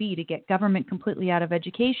point B, to get government completely out of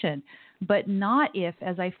education, but not if,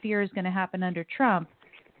 as I fear is going to happen under Trump,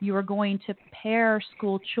 you are going to pair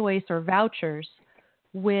school choice or vouchers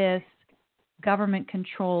with government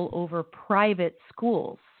control over private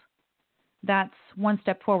schools. That's one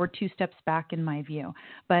step forward, two steps back in my view.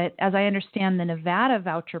 But as I understand, the Nevada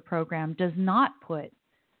voucher program does not put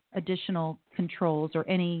additional controls or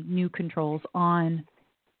any new controls on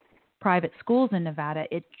private schools in Nevada.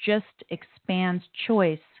 It just expands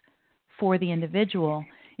choice for the individual,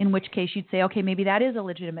 in which case you'd say, okay, maybe that is a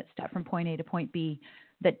legitimate step from point A to point B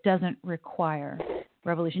that doesn't require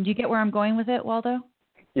revolution. Do you get where I'm going with it, Waldo?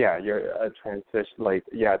 Yeah, you're a transition,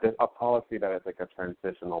 there's a policy that is like a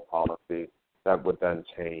transitional policy that would then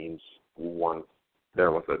change once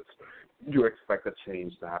there was you expect a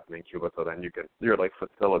change to happen in Cuba, so then you're like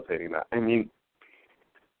facilitating that. I mean,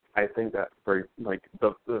 I think that for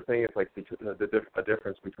the thing is a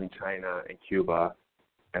difference between China and Cuba,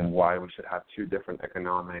 and why we should have two different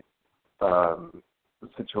economic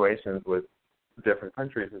situations with different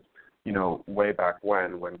countries is, way back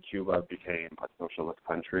when Cuba became a socialist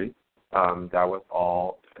country, that was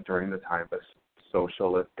all during the time of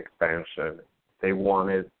socialist expansion.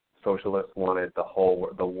 Socialists wanted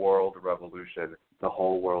the world revolution, the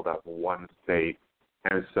whole world as one state,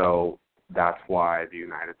 and so that's why the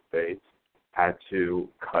United States had to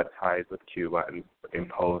cut ties with Cuba and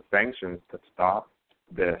impose sanctions to stop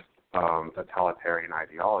this totalitarian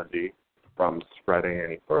ideology from spreading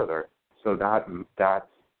any further. So that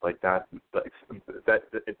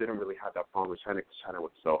it didn't really have that problem with China because China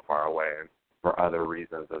was so far away and for other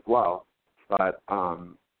reasons as well. But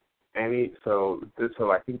so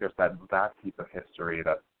I think there's that piece of history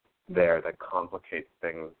that complicates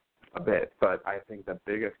things a bit. But I think the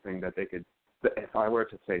biggest thing that they could, if I were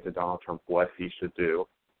to say to Donald Trump what he should do,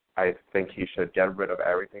 I think he should get rid of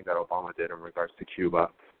everything that Obama did in regards to Cuba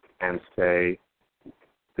and say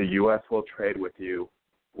the U.S. will trade with you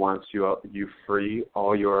once you free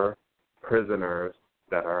all your prisoners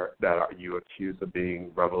that you accuse of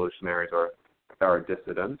being revolutionaries or are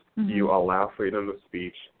dissidents. Mm-hmm. You allow freedom of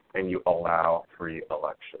speech and you allow free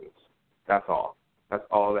elections. That's all. That's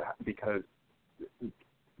all because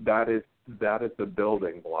that is the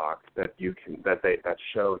building block that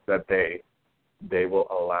shows that they will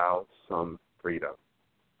allow some freedom,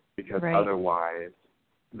 because otherwise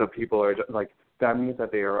the people are just, that means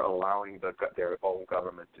that they are allowing their own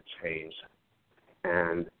government to change,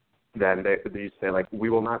 and then they say we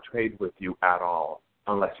will not trade with you at all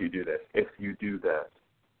unless you do this. If you do this,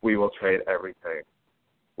 we will trade everything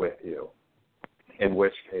with you. In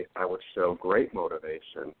which case, I would show great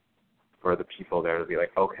motivation for the people there to be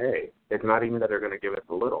okay, it's not even that they're going to give us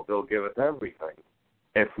a little; they'll give us everything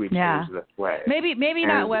if we change this way. Maybe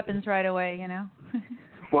not weapons right away,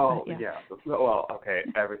 Well, yeah. Well, okay,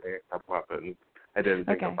 everything except weapons. I didn't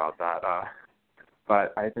think about that.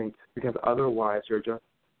 But I think because otherwise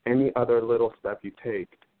any other little step you take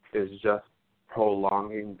is just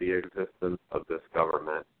prolonging the existence of this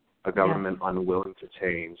government, a government unwilling to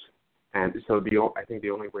change. And so I think the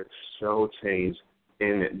only way to show change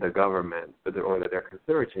in the government, or that they're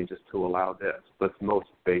considering change, is to allow this most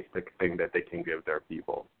basic thing that they can give their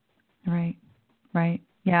people. Right.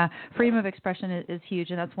 Yeah, freedom of expression is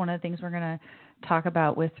huge, and that's one of the things we're going to talk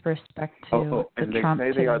about with respect to and Trump.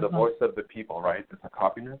 They say they are the voice of the people, right? It's a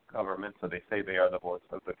communist government, so they say they are the voice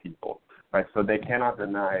of the people, right? So they cannot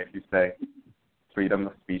deny if you say freedom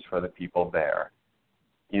of speech for the people there.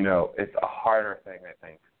 It's a harder thing, I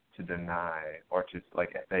think, to deny, or just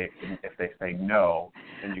like if they say no,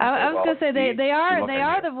 then you I was going to say they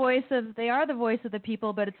are the voice of the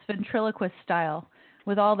people, but it's ventriloquist style,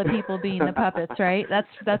 with all the people being the puppets, right?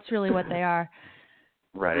 That's really what they are.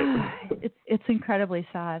 Right. It's incredibly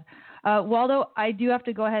sad. Waldo, I do have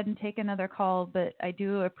to go ahead and take another call, but I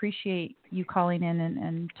do appreciate you calling in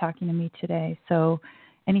and talking to me today. So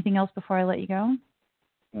anything else before I let you go?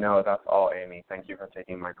 No, that's all, Amy. Thank you for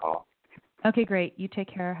taking my call. Okay, great. You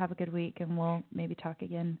take care. Have a good week, and we'll maybe talk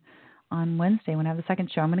again on Wednesday when I have the second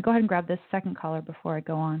show. I'm going to go ahead and grab this second caller before I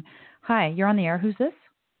go on. Hi, you're on the air. Who's this?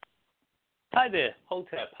 Hi there,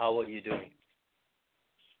 Hotep. How are you doing?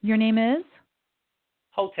 Your name is?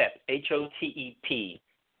 Hotep, Hotep.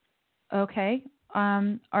 Okay.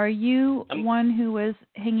 Are you one who was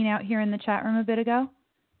hanging out here in the chat room a bit ago?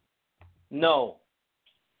 No.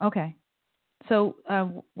 Okay. So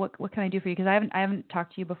what can I do for you? Because I haven't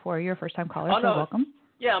talked to you before. You're a first-time caller, so welcome.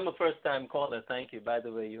 Yeah, I'm a first-time caller. Thank you. By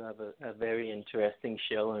the way, you have a very interesting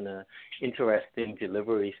show and an interesting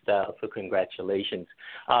delivery style, so congratulations.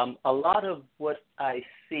 A lot of what I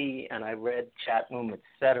see, and I read chat room,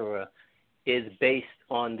 etc., is based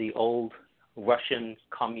on the old Russian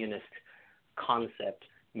communist concept,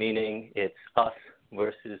 meaning it's us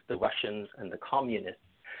versus the Russians and the communists.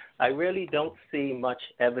 I really don't see much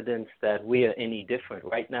evidence that we are any different.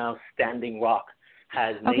 Right now, Standing Rock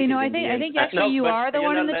has I think actually you are the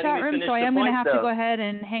one in the chat room, so I am going to have to go ahead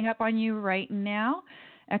and hang up on you right now,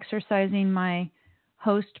 exercising my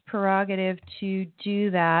host prerogative to do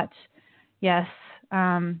that. Yes,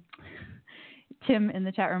 Tim in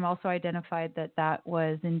the chat room also identified that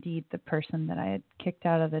was indeed the person that I had kicked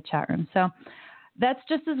out of the chat room. So that's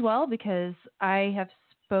just as well, because I have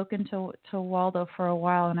spoken to Waldo for a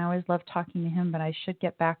while, and I always love talking to him, but I should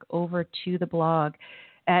get back over to the blog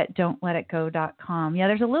at don'tletitgo.com. Yeah,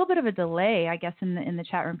 there's a little bit of a delay, I guess, in the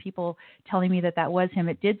chat room, people telling me that was him.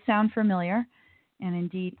 It did sound familiar, and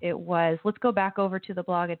indeed it was. Let's go back over to the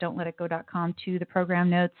blog at don'tletitgo.com to the program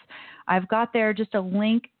notes. I've got there just a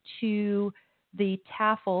link to the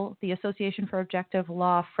TAFL, the Association for Objective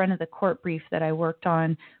Law, front of the court brief that I worked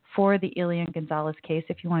on for the Elian Gonzalez case,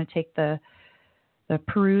 if you want to take the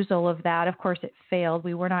perusal of that. Of course, it failed.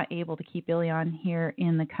 We were not able to keep Elian here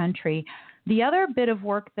in the country. The other bit of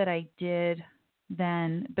work that I did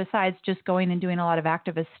then, besides just going and doing a lot of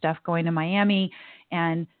activist stuff, going to Miami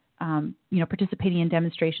and participating in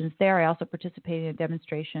demonstrations there, I also participated in a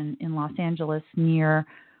demonstration in Los Angeles near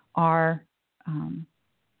our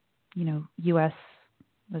U.S.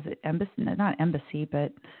 was it embassy? Not embassy,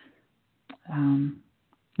 but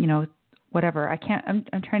whatever.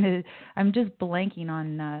 I'm just blanking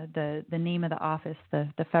on the name of the office,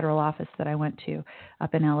 the federal office that I went to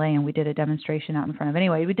up in LA, and we did a demonstration out in front of.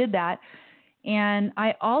 Anyway, we did that. And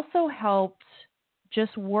I also helped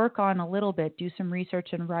just work on a little bit, do some research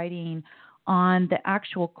and writing on the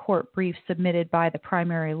actual court brief submitted by the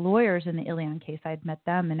primary lawyers in the Elian case. I'd met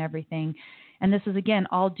them and everything. And this is, again,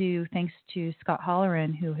 all due thanks to Scott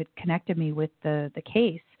Holleran, who had connected me with the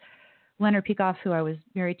case. Leonard Peikoff, who I was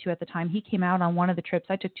married to at the time, he came out on one of the trips.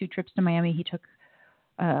 I took 2 trips to Miami. He took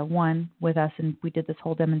one with us, and we did this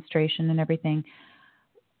whole demonstration and everything.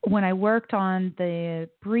 When I worked on the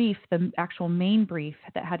brief, the actual main brief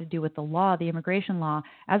that had to do with the law, the immigration law,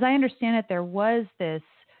 as I understand it, there was this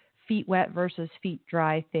feet wet versus feet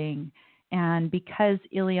dry thing. And because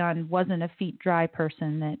Elian wasn't a feet dry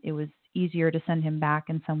person, that it was easier to send him back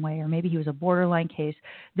in some way, or maybe he was a borderline case.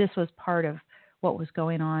 This was part of what was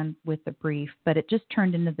going on with the brief, but it just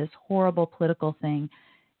turned into this horrible political thing.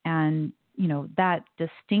 And, that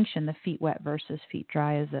distinction, the feet wet versus feet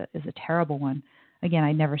dry, is a terrible one. Again,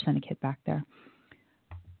 I never sent a kid back there.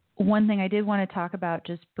 One thing I did want to talk about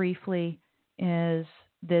just briefly is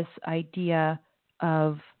this idea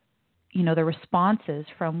of, the responses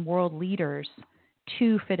from world leaders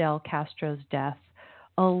to Fidel Castro's death.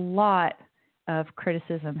 A lot of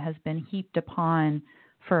criticism has been heaped upon,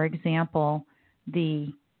 for example,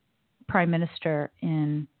 the Prime Minister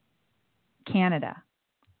in Canada,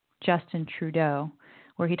 Justin Trudeau,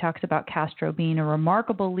 where he talks about Castro being a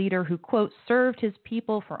remarkable leader who, quote, served his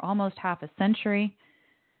people for almost half a century,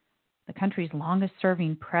 the country's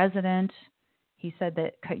longest-serving president. He said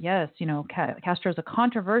that, yes, Castro is a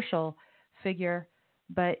controversial figure,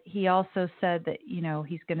 but he also said that,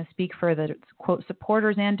 he's going to speak for the, quote,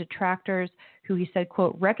 supporters and detractors who he said,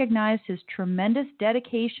 quote, recognized his tremendous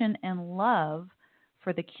dedication and love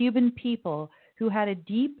for the Cuban people who had a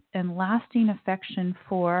deep and lasting affection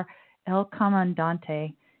for El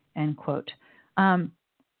Comandante, end quote.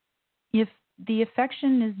 If the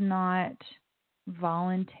affection is not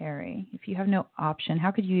voluntary, if you have no option, how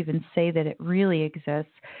could you even say that it really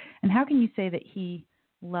exists? And how can you say that he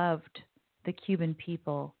loved the Cuban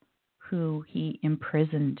people who he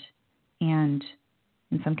imprisoned and,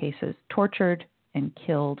 in some cases, tortured and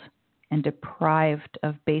killed and deprived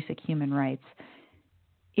of basic human rights?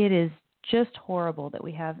 It is just horrible that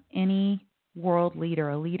we have any world leader,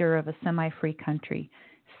 a leader of a semi-free country,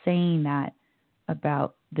 saying that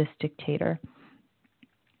about this dictator.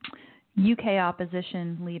 UK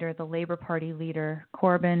opposition leader, the Labour Party leader,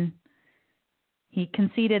 Corbyn, he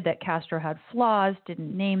conceded that Castro had flaws,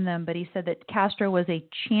 didn't name them, but he said that Castro was a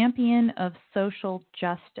champion of social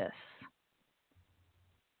justice.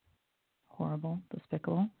 Horrible,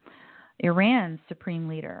 despicable. Iran's supreme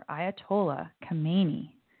leader, Ayatollah Khamenei.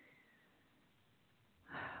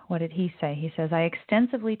 What did he say? He says, I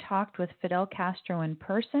extensively talked with Fidel Castro in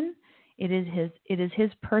person. It is his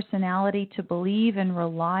personality to believe and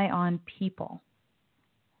rely on people.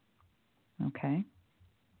 Okay.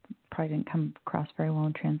 Probably didn't come across very well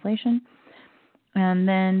in translation. And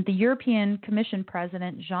then the European Commission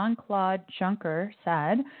President Jean-Claude Juncker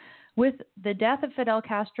said, with the death of Fidel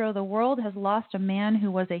Castro, the world has lost a man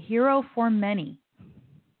who was a hero for many.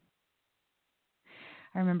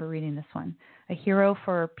 I remember reading this one. A hero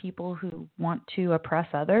for people who want to oppress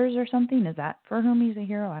others or something? Is that for whom he's a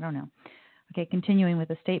hero? I don't know. Okay, continuing with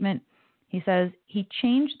the statement. He says, he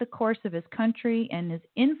changed the course of his country and his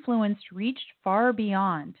influence reached far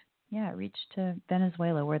beyond. Yeah, it reached to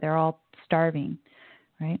Venezuela where they're all starving,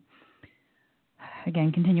 right?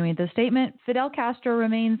 Again, continuing the statement, Fidel Castro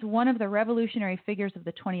remains one of the revolutionary figures of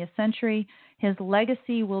the 20th century. His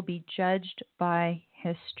legacy will be judged by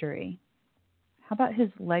history. How about his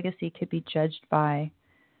legacy could be judged by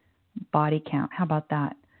body count? How about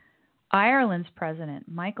that? Ireland's president,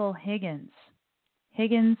 Michael Higgins.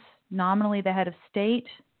 Higgins, nominally the head of state,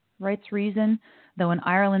 writes Reason, though in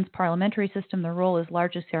Ireland's parliamentary system the role is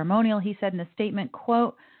largely ceremonial, he said in a statement,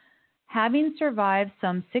 quote, having survived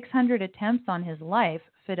some 600 attempts on his life,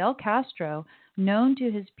 Fidel Castro, known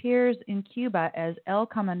to his peers in Cuba as El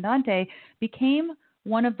Comandante, became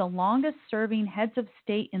one of the longest-serving heads of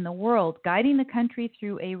state in the world, guiding the country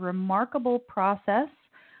through a remarkable process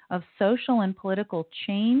of social and political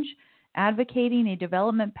change, advocating a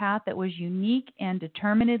development path that was unique and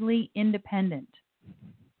determinedly independent.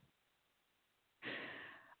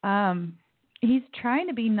 He's trying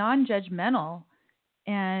to be non-judgmental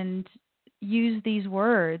and use these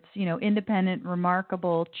words, independent,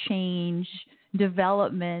 remarkable, change,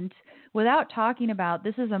 development, without talking about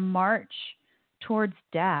this is a march towards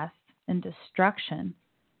death and destruction.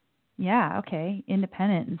 Yeah, okay,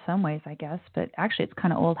 independent in some ways, I guess, but actually it's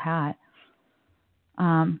kind of old hat.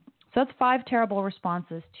 So that's 5 terrible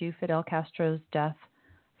responses to Fidel Castro's death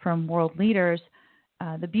from world leaders.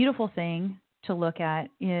 The beautiful thing to look at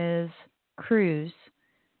is Cruz.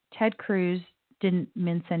 Ted Cruz didn't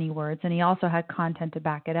mince any words, and he also had content to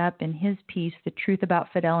back it up in his piece, The Truth About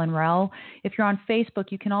Fidel and Raul. If you're on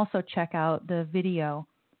Facebook, you can also check out the video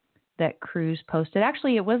that Cruz posted.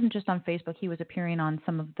 Actually, it wasn't just on Facebook. He was appearing on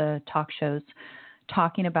some of the talk shows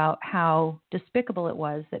talking about how despicable it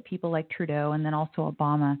was that people like Trudeau and then also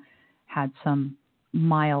Obama had some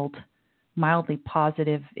mildly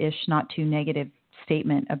positive-ish, not too negative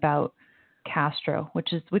statement about Castro,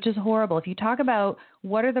 which is horrible. If you talk about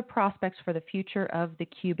what are the prospects for the future of the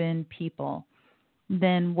Cuban people,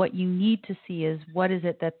 then what you need to see is what is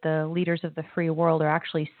it that the leaders of the free world are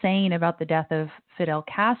actually saying about the death of Fidel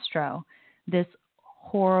Castro, this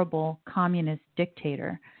horrible communist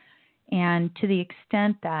dictator. And to the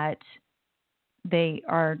extent that they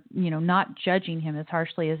are, not judging him as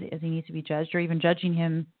harshly as he needs to be judged, or even judging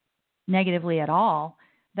him negatively at all,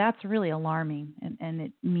 that's really alarming. And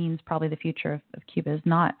it means probably the future of Cuba is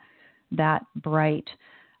not that bright.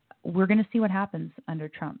 We're going to see what happens under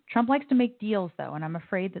Trump. Trump likes to make deals, though, and I'm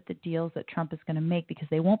afraid that the deals that Trump is going to make, because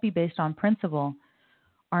they won't be based on principle,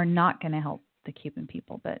 are not going to help the Cuban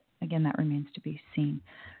people. But, again, that remains to be seen.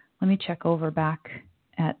 Let me check over back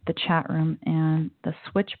at the chat room and the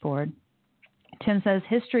switchboard. Tim says,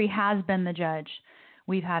 history has been the judge.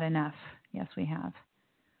 We've had enough. Yes, we have.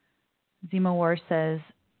 Zemo War says,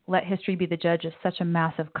 let history be the judge of such a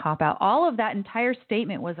massive cop-out. All of that entire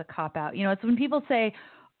statement was a cop-out. You know, it's when people say,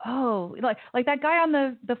 oh, like that guy on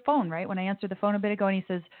the phone, right? When I answered the phone a bit ago and he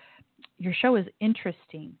says, your show is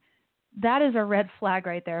interesting. That is a red flag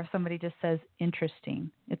right there if somebody just says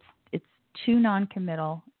interesting. It's too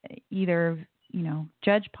non-committal. Either, you know,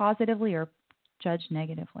 judge positively or judge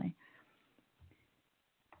negatively.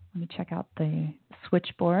 Let me check out the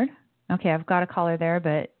switchboard. Okay, I've got a caller there,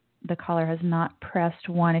 but the caller has not pressed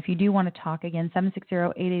 1. If you do want to talk again,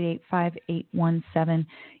 760-888-5817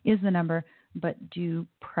 is the number, but do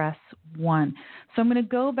press 1. So I'm going to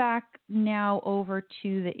go back now over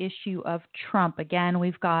to the issue of Trump. Again,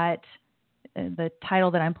 we've got the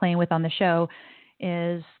title that I'm playing with on the show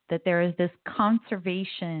is that there is this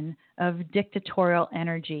conservation of dictatorial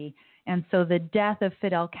energy. And so the death of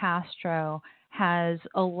Fidel Castro has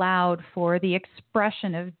allowed for the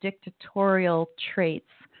expression of dictatorial traits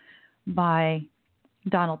by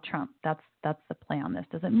Donald Trump. That's the play on this.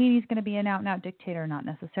 Doesn't mean he's going to be an out-and-out dictator, not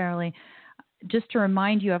necessarily. Just to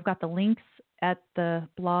remind you, I've got the links at the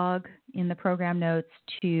blog in the program notes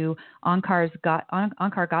to Onkar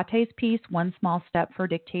Gatte's piece, One Small Step for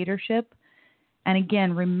Dictatorship. And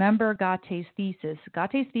again, remember Gatte's thesis.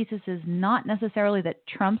 Gatte's thesis is not necessarily that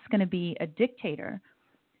Trump's going to be a dictator.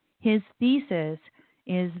 His thesis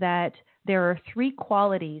is that there are 3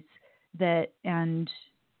 qualities that, and,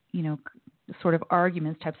 you know, sort of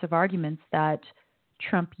types of arguments that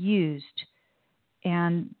Trump used,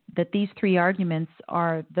 and that these 3 arguments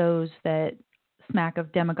are those that smack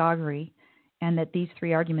of demagoguery, and that these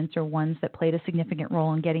 3 arguments are ones that played a significant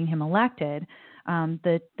role in getting him elected.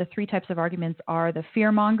 The 3 types of arguments are the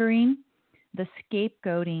fear-mongering, the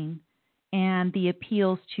scapegoating, and the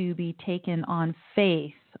appeals to be taken on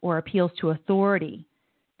faith or appeals to authority,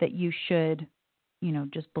 that you should, you know,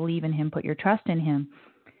 just believe in him, put your trust in him.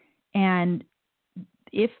 And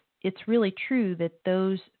if it's really true that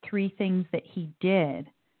those 3 things that he did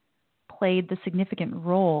played the significant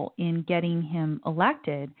role in getting him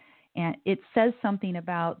elected, and it says something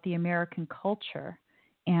about the American culture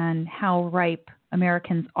and how ripe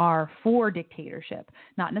Americans are for dictatorship.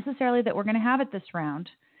 Not necessarily that we're going to have it this round,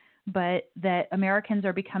 but that Americans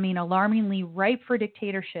are becoming alarmingly ripe for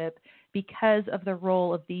dictatorship because of the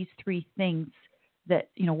role of these 3 things, that,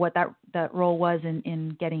 you know, what that role was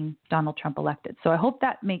in getting Donald Trump elected. So I hope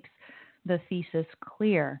that makes the thesis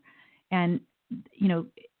clear. And, you know,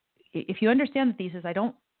 if you understand the thesis, I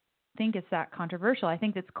don't think it's that controversial. I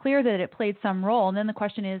think it's clear that it played some role. And then the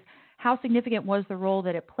question is, how significant was the role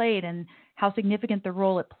that it played? And how significant the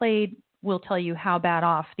role it played will tell you how bad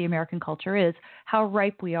off the American culture is, how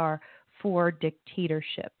ripe we are for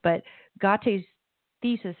dictatorship. But Gatte's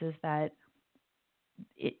thesis is that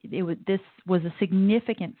this was a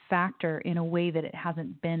significant factor in a way that it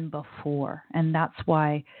hasn't been before, and that's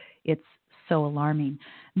why it's so alarming.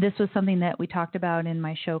 This was something that we talked about in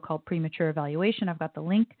my show called Premature Evaluation. I've got the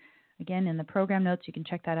link again in the program notes. You can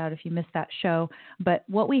check that out if you missed that show. But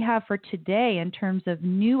what we have for today in terms of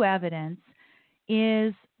new evidence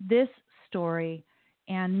is this story,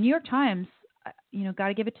 and the New York Times, you know, got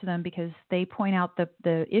to give it to them because they point out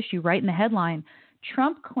the issue right in the headline.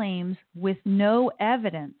 Trump claims with no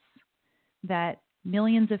evidence that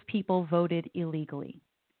millions of people voted illegally.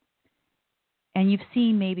 And you've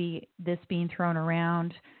seen maybe this being thrown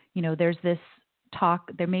around. You know, there's this talk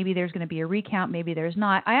there. Maybe there's going to be a recount. Maybe there's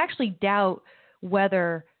not. I actually doubt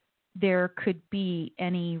whether there could be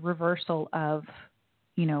any reversal of,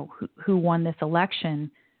 you know, who won this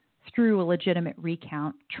election through a legitimate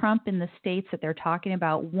recount. Trump in the states that they're talking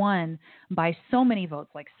about won by so many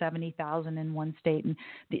votes, like 70,000 in one state. And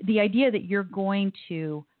the idea that you're going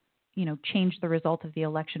to, you know, change the result of the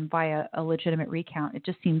election via a legitimate recount, it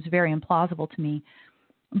just seems very implausible to me.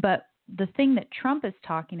 But the thing that Trump is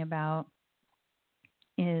talking about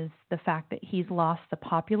is the fact that he's lost the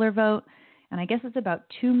popular vote. And I guess it's about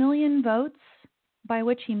 2 million votes by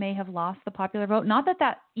which he may have lost the popular vote. Not that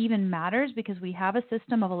that even matters, because we have a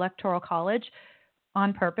system of electoral college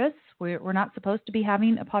on purpose. We're not supposed to be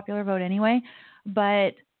having a popular vote anyway.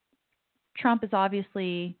 But Trump is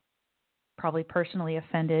obviously probably personally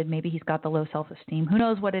offended. Maybe he's got the low self-esteem. Who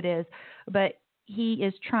knows what it is? But he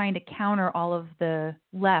is trying to counter all of the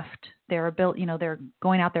left. They're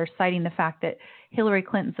going out there citing the fact that Hillary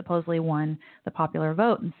Clinton supposedly won the popular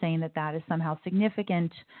vote and saying that that is somehow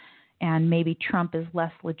significant, and maybe Trump is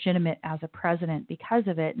less legitimate as a president because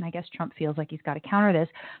of it. And I guess Trump feels like he's got to counter this.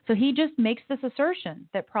 So he just makes this assertion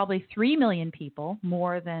that probably 3 million people,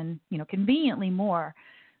 more than, you know, conveniently more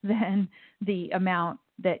than the amount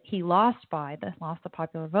that he lost the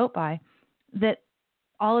popular vote by, that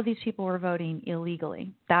all of these people were voting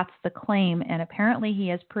illegally. That's the claim, and apparently he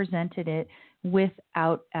has presented it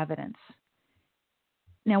without evidence.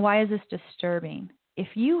 Now, why is this disturbing? If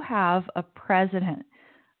you have a president,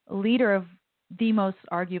 leader of the most,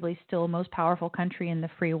 arguably still most powerful country in the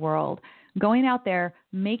free world, going out there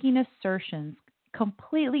making assertions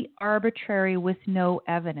completely arbitrary with no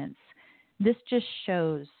evidence, this just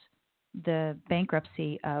shows the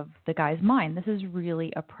bankruptcy of the guy's mind. This is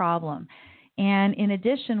really a problem. And in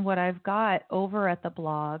addition, what I've got over at the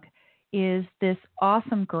blog is this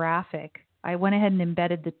awesome graphic. I went ahead and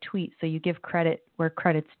embedded the tweet so you give credit where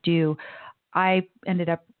credit's due. I ended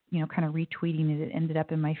up, kind of retweeting it. It ended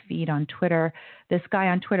up in my feed on Twitter. This guy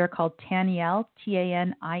on Twitter called Taniel,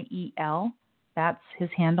 Taniel, that's his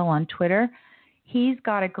handle on Twitter. He's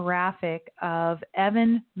got a graphic of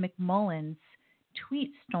Evan McMullen's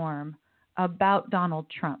tweet storm about Donald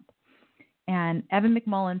Trump. And Evan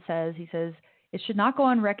McMullen says, it should not go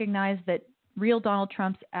unrecognized that real Donald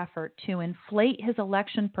Trump's effort to inflate his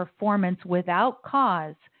election performance without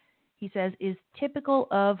cause, he says, is typical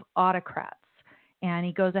of autocrats. And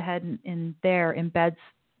he goes ahead and there embeds,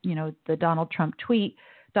 the Donald Trump tweet.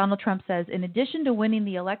 Donald Trump says, in addition to winning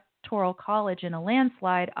the Electoral College in a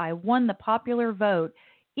landslide, I won the popular vote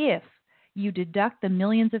if you deduct the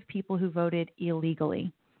millions of people who voted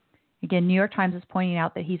illegally. Again, New York Times is pointing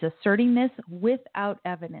out that he's asserting this without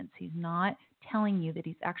evidence. He's not telling you that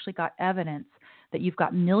he's actually got evidence that you've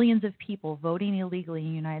got millions of people voting illegally in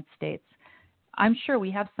the United States. I'm sure we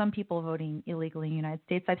have some people voting illegally in the United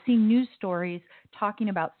States. I've seen news stories talking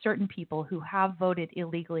about certain people who have voted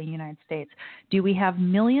illegally in the United States. Do we have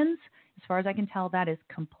millions? As far as I can tell, that is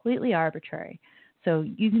completely arbitrary. So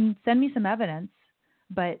you can send me some evidence,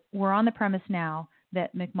 but we're on the premise now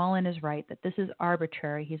that McMullen is right, that this is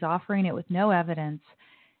arbitrary. He's offering it with no evidence.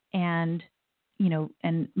 And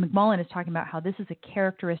McMullen is talking about how this is a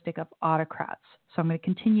characteristic of autocrats. So I'm going to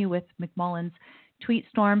continue with McMullen's tweet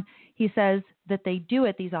storm. He says that they do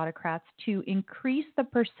it, these autocrats, to increase the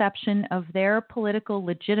perception of their political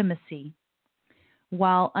legitimacy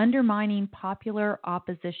while undermining popular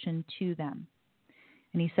opposition to them.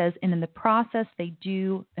 And he says, and in the process, they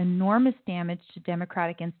do enormous damage to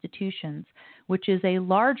democratic institutions, which is a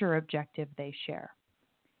larger objective they share.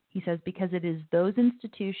 He says, because it is those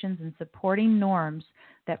institutions and supporting norms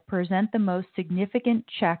that present the most significant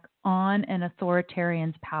check on an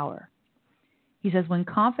authoritarian's power. He says, when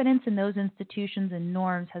confidence in those institutions and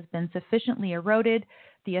norms has been sufficiently eroded,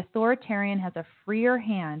 the authoritarian has a freer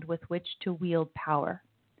hand with which to wield power.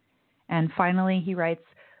 And finally, he writes,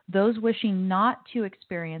 those wishing not to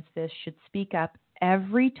experience this should speak up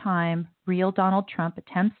every time real Donald Trump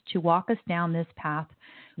attempts to walk us down this path.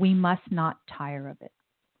 We must not tire of it.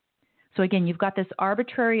 So again, you've got this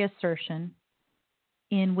arbitrary assertion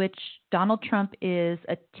in which Donald Trump is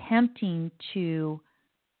attempting to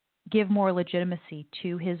give more legitimacy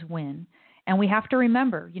to his win. And we have to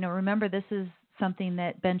remember this is something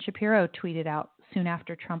that Ben Shapiro tweeted out soon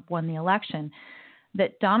after Trump won the election,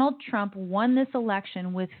 that Donald Trump won this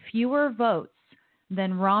election with fewer votes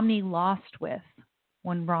than Romney lost with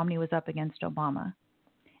when Romney was up against Obama.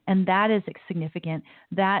 And that is significant.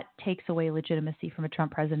 That takes away legitimacy from a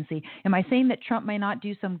Trump presidency. Am I saying that Trump may not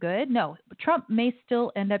do some good? No, Trump may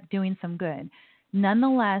still end up doing some good.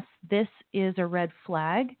 Nonetheless, this is a red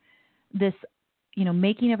flag. This,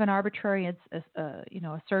 making of an arbitrary,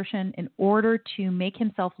 assertion in order to make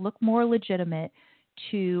himself look more legitimate,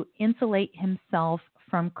 to insulate himself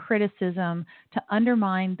from criticism, to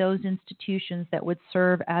undermine those institutions that would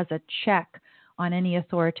serve as a check on any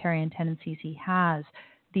authoritarian tendencies he has.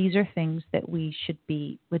 These are things that we should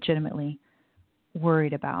be legitimately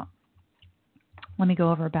worried about. Let me go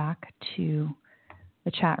over back to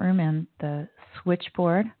the chat room and the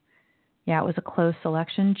switchboard. Yeah, it was a close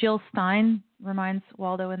election. Jill Stein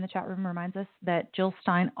Waldo in the chat room reminds us that Jill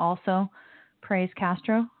Stein also praised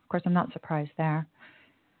Castro. Of course, I'm not surprised there.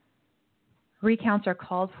 Recounts are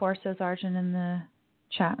called for, says Arjun in the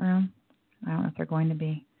chat room. I don't know if they're going to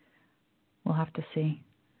be. We'll have to see.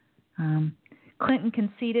 Clinton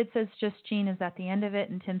conceded, says Just Jean, is at the end of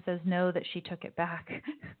it, and Tim says no, that she took it back.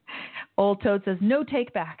 Old Toad says no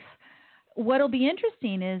take backs. What'll be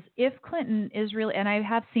interesting is if Clinton is really, and I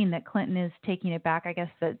have seen that Clinton is taking it back. I guess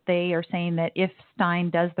that they are saying that if Stein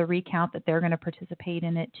does the recount, that they're going to participate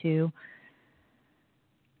in it too.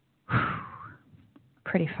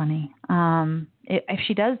 Pretty funny. If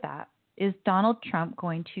she does that, is Donald Trump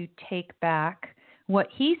going to take back what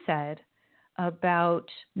he said about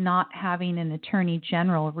not having an attorney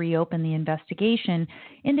general reopen the investigation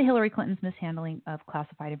into Hillary Clinton's mishandling of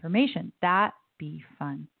classified information? That'd be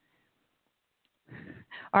fun.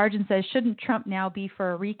 Arjun says, shouldn't Trump now be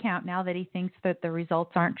for a recount now that he thinks that the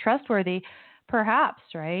results aren't trustworthy? Perhaps,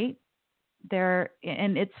 right?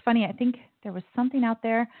 And it's funny, I think there was something out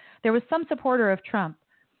there. There was some supporter of Trump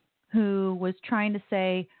who was trying to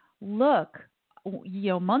say, look,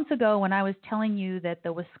 months ago when I was telling you that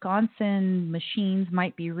the Wisconsin machines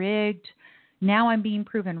might be rigged, now I'm being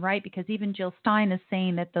proven right because even Jill Stein is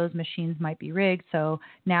saying that those machines might be rigged. So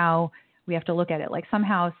now we have to look at it like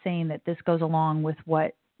somehow saying that this goes along with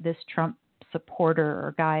what this Trump supporter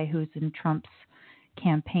or guy who's in Trump's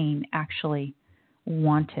campaign actually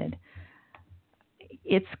wanted.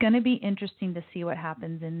 It's going to be interesting to see what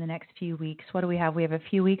happens in the next few weeks. What do we have? We have a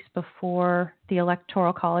few weeks before the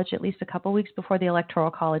Electoral College, at least a couple weeks before the Electoral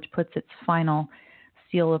College puts its final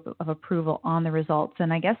seal of approval on the results.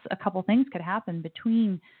 And I guess a couple things could happen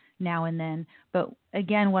between now and then. But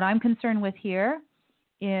again, what I'm concerned with here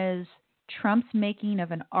is Trump's making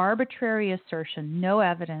of an arbitrary assertion, no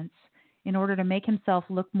evidence, in order to make himself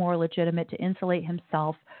look more legitimate, to insulate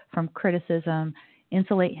himself from criticism,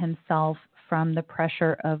 insulate himself from the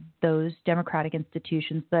pressure of those democratic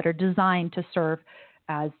institutions that are designed to serve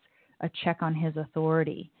as a check on his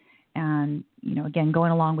authority. And, again,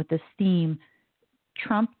 going along with this theme,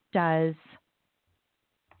 Trump does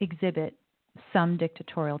exhibit some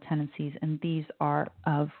dictatorial tendencies, and these are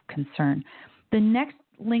of concern. The next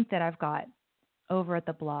link that I've got over at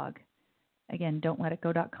the blog, again,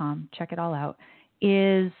 don'tletitgo.com, check it all out,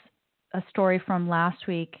 is a story from last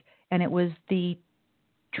week, and it was the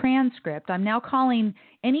transcript. I'm now calling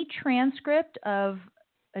any transcript of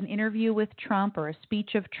an interview with Trump or a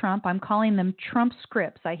speech of Trump, I'm calling them Trump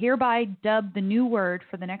scripts. I hereby dub the new word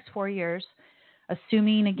for the next 4 years,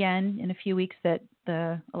 assuming, again, in a few weeks that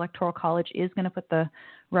the Electoral College is going to put the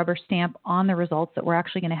rubber stamp on the results, that we're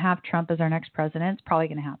actually going to have Trump as our next president. It's probably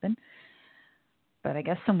going to happen. But I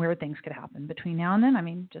guess some weird things could happen between now and then. I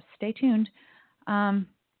mean, just stay tuned.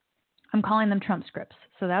 I'm calling them Trump scripts.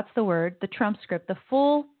 So that's the word, the Trump script. The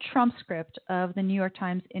full Trump script of the New York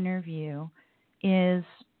Times interview is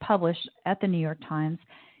published at the New York Times.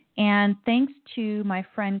 And thanks to my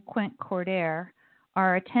friend Quint Cordair,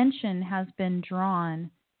 our attention has been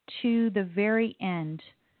drawn to the very end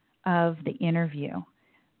of the interview,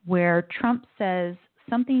 where Trump says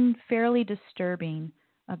something fairly disturbing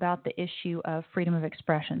about the issue of freedom of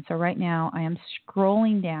expression. So right now I am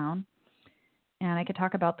scrolling down, and I could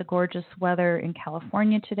talk about the gorgeous weather in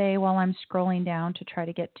California today while I'm scrolling down to try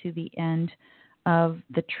to get to the end of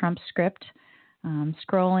the Trump script. I'm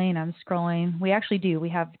scrolling. We actually do. We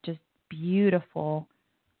have just beautiful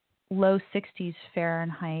low 60s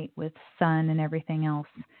Fahrenheit with sun and everything else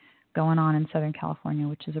going on in Southern California,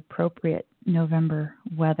 which is appropriate November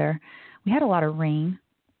weather. We had a lot of rain,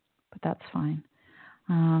 but that's fine.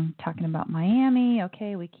 Talking about Miami.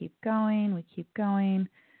 Okay, we keep going.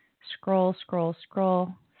 Scroll.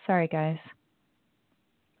 Sorry, guys.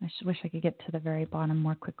 I wish I could get to the very bottom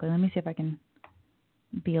more quickly. Let me see if I can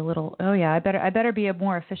be a little. Oh yeah, I better be a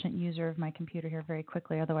more efficient user of my computer here very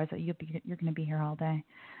quickly. Otherwise, you're going to be here all day.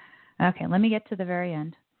 Okay, let me get to the very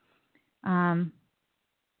end.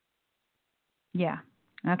 Yeah.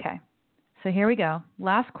 Okay. So here we go.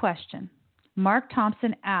 Last question. Mark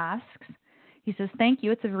Thompson asks. He says, "Thank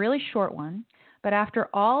you. It's a really short one. But after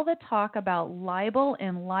all the talk about libel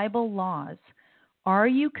and libel laws, are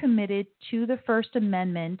you committed to the First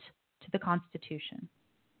Amendment to the Constitution?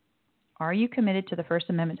 Are you committed to the First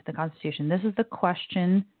Amendment to the Constitution?" This is the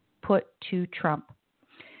question put to Trump.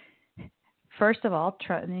 First of all,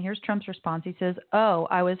 and here's Trump's response. He says, "Oh,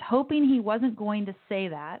 I was hoping he wasn't going to say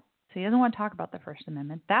that." So he doesn't want to talk about the First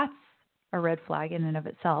Amendment. That's a red flag in and of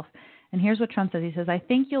itself. And here's what Trump says. He says, "I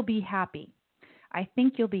think you'll be happy. I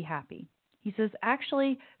think you'll be happy." He says,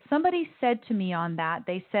 "Actually, somebody said to me on that,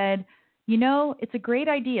 they said, it's a great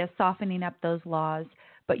idea softening up those laws,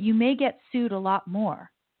 but you may get sued a lot more."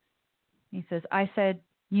 He says, "I said,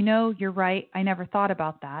 you're right. I never thought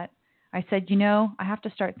about that. I said, I have to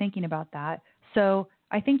start thinking about that. So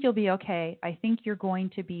I think you'll be okay. I think you're going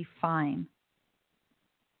to be fine."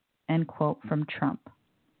 End quote from Trump.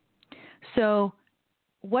 So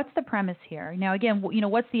what's the premise here? Now, again,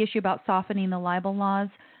 what's the issue about softening the libel laws?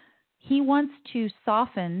 He wants to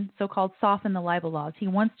soften the libel laws. He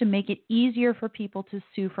wants to make it easier for people to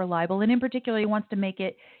sue for libel. And in particular, he wants to make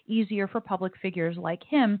it easier for public figures like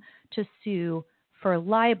him to sue for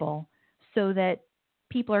libel so that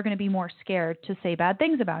people are going to be more scared to say bad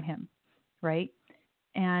things about him, right?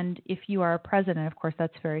 And if you are a president, of course,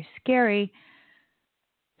 that's very scary.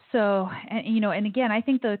 So, and again, I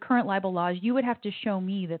think the current libel laws, you would have to show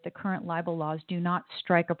me that the current libel laws do not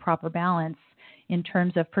strike a proper balance in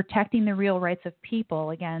terms of protecting the real rights of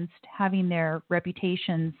people against having their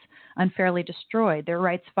reputations unfairly destroyed, their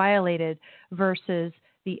rights violated, versus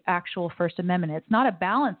the actual First Amendment. It's not a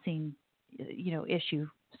balancing, issue.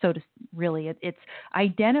 So it's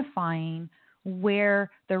identifying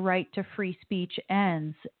where the right to free speech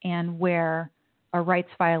ends and where a rights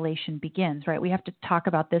violation begins, right? We have to talk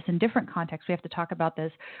about this in different contexts. We have to talk about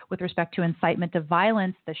this with respect to incitement to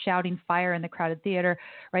violence, the shouting fire in the crowded theater,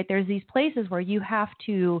 right? There's these places where you have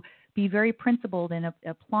to be very principled in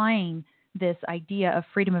applying this idea of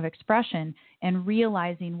freedom of expression and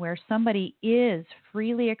realizing where somebody is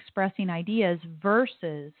freely expressing ideas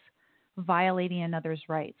versus violating another's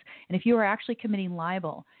rights. And if you are actually committing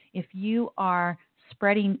libel, if you are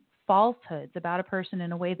spreading falsehoods about a person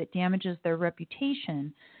in a way that damages their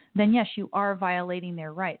reputation, then yes, you are violating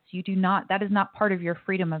their rights. That is not part of your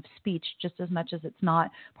freedom of speech, just as much as it's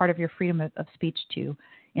not part of your freedom of speech to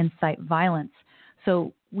incite violence.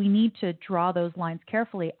 So we need to draw those lines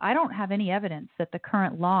carefully. I don't have any evidence that the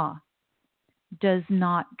current law does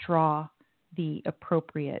not draw the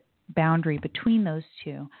appropriate boundary between those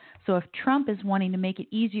two. So if Trump is wanting to make it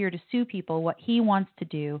easier to sue people, what he wants to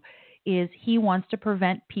do is he wants to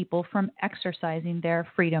prevent people from exercising their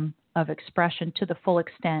freedom of expression to the full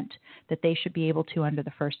extent that they should be able to under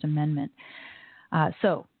the First Amendment.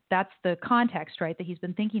 So that's the context, right, that he's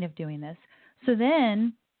been thinking of doing this. So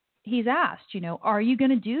then he's asked, are you going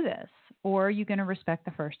to do this, or are you going to respect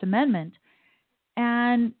the First Amendment?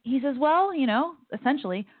 And he says, well,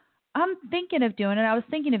 essentially, I'm thinking of doing it. I was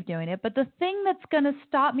thinking of doing it. But the thing that's going to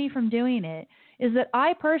stop me from doing it is that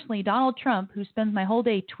I personally, Donald Trump, who spends my whole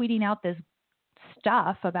day tweeting out this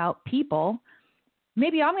stuff about people,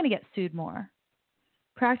 maybe I'm going to get sued more.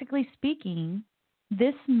 Practically speaking,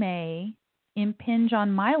 this may impinge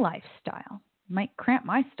on my lifestyle, might cramp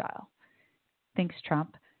my style, thinks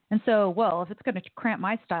Trump. And so, well, if it's going to cramp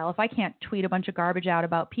my style, if I can't tweet a bunch of garbage out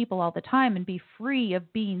about people all the time and be free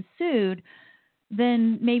of being sued,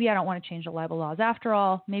 then maybe I don't want to change the libel laws after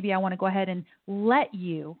all. Maybe I want to go ahead and let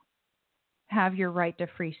you have your right to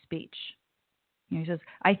free speech. He says,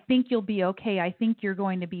 I think you'll be okay. I think you're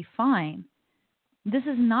going to be fine. This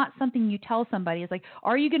is not something you tell somebody. It's like,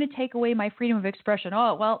 are you going to take away my freedom of expression?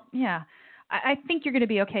 Oh, well, yeah. I think you're going to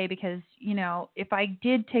be okay because, if I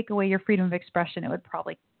did take away your freedom of expression, it would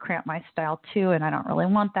probably cramp my style too, and I don't really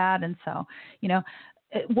want that. And so,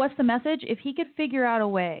 what's the message? If he could figure out a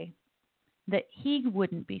way that he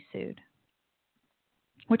wouldn't be sued,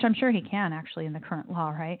 which I'm sure he can actually in the current law,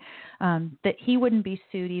 right? That he wouldn't be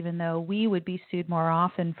sued even though we would be sued more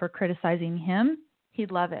often for criticizing him,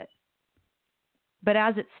 he'd love it. But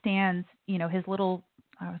as it stands, his little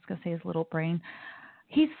brain,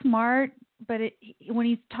 he's smart, but when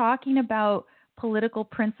he's talking about political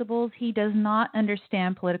principles, he does not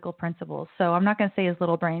understand political principles. So I'm not going to say his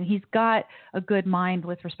little brain. He's got a good mind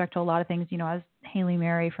with respect to a lot of things. As Haley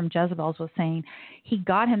Mary from Jezebels was saying, he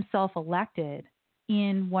got himself elected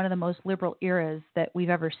in one of the most liberal eras that we've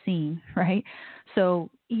ever seen, right? So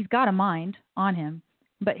he's got a mind on him,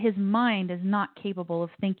 but his mind is not capable of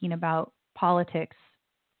thinking about politics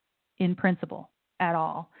in principle at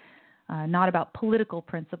all, not about political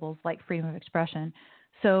principles like freedom of expression.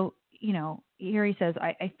 So, here he says,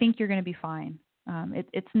 I think you're going to be fine.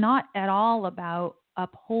 It's not at all about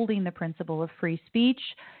upholding the principle of free speech.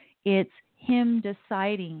 It's him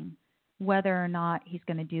deciding whether or not he's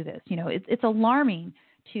going to do this. It's alarming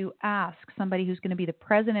to ask somebody who's going to be the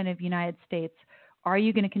president of the United States, are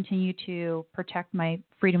you going to continue to protect my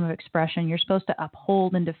freedom of expression? You're supposed to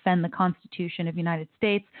uphold and defend the Constitution of the United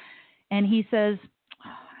States. And he says,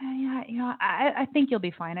 I think you'll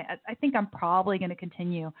be fine. I think I'm probably going to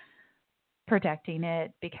continue protecting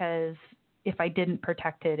it because if I didn't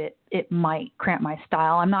protect it, it might cramp my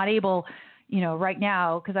style. I'm not able, right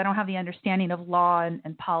now, because I don't have the understanding of law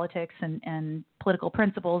and politics and political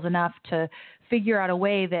principles enough to figure out a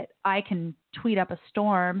way that I can tweet up a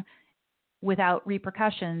storm without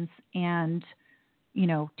repercussions and,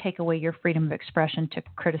 take away your freedom of expression to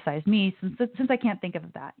criticize me. Since I can't think of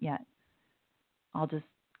that yet, I'll just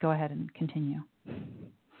go ahead and continue.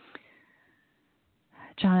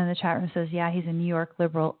 John in the chat room says, yeah, he's a New York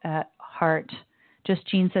liberal at heart. Just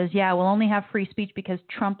Jean says, yeah, we'll only have free speech because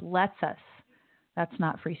Trump lets us. That's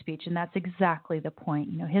not free speech. And that's exactly the point.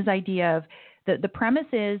 His idea of the premise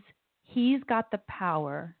is he's got the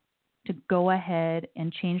power to go ahead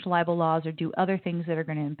and change libel laws or do other things that are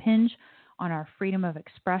going to impinge on our freedom of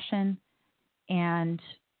expression. And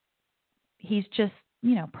he's just,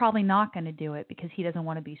 probably not going to do it because he doesn't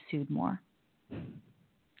want to be sued more.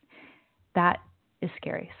 That is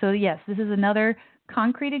scary. So yes, this is another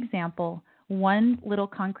concrete example one little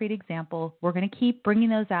concrete example. We're going to keep bringing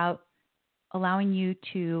those out, allowing you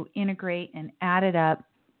to integrate and add it up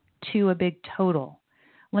to a big total.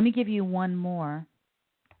 Let me give you one more.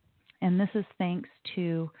 And this is thanks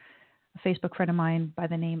to a Facebook friend of mine by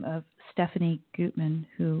the name of Stephanie Gutman,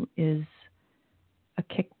 who is a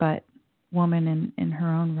kick-butt woman in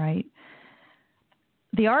her own right.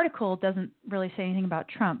 The article doesn't really say anything about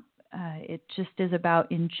Trump. It just is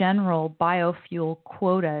about, in general, biofuel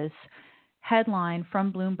quotas. Headline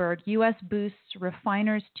from Bloomberg, U.S. boosts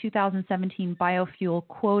refiners' 2017 biofuel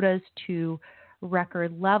quotas to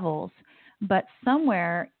record levels. But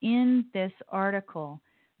somewhere in this article,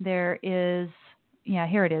 there is,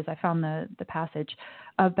 here it is. I found the passage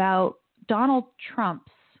about Donald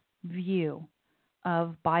Trump's view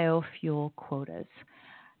of biofuel quotas.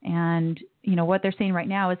 And, what they're saying right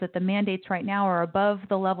now is that the mandates right now are above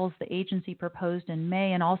the levels the agency proposed in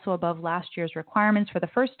May and also above last year's requirements. For the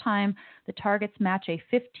first time, the targets match a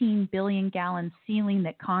 15 billion gallon ceiling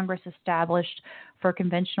that Congress established for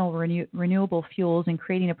conventional renewable fuels and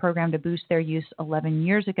creating a program to boost their use 11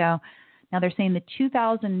 years ago. Now they're saying the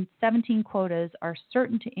 2017 quotas are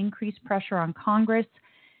certain to increase pressure on Congress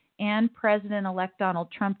and President-elect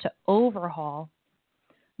Donald Trump to overhaul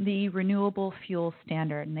the renewable fuel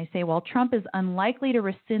standard. And they say while Trump is unlikely to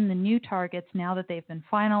rescind the new targets now that they've been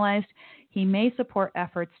finalized, he may support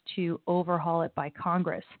efforts to overhaul it by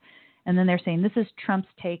Congress. And then they're saying this is Trump's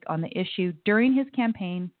take on the issue. During his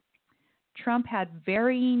campaign, Trump had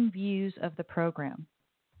varying views of the program.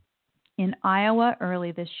 In Iowa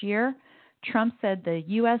early this year, Trump said the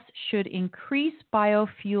U.S. should increase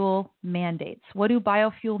biofuel mandates. What do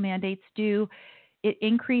biofuel mandates do? It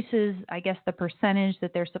increases, I guess, the percentage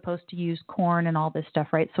that they're supposed to use corn and all this stuff,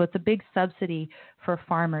 right? So it's a big subsidy for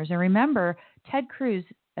farmers. And remember, Ted Cruz,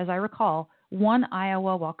 as I recall, won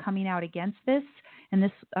Iowa while coming out against this. And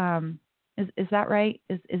this, is that right?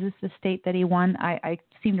 Is this the state that he won? I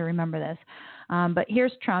seem to remember this. But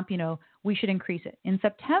here's Trump, we should increase it. In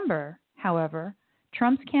September, however,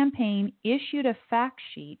 Trump's campaign issued a fact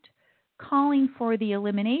sheet calling for the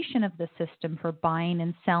elimination of the system for buying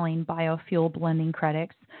and selling biofuel blending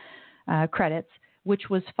credits, which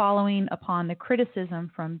was following upon the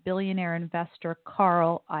criticism from billionaire investor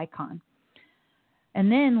Carl Icahn.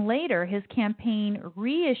 And then later, his campaign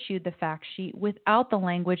reissued the fact sheet without the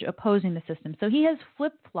language opposing the system. So he has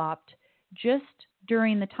flip-flopped just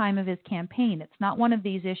during the time of his campaign. It's not one of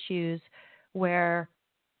these issues where,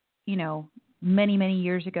 many, many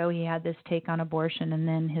years ago, he had this take on abortion and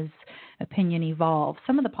then his opinion evolved.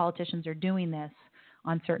 Some of the politicians are doing this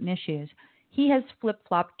on certain issues. He has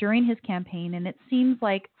flip-flopped during his campaign, and it seems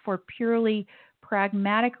like for purely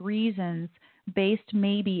pragmatic reasons based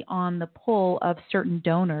maybe on the pull of certain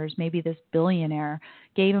donors. Maybe this billionaire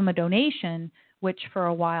gave him a donation, which for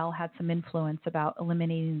a while had some influence about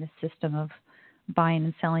eliminating the system of buying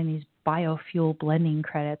and selling these biofuel blending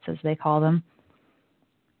credits, as they call them.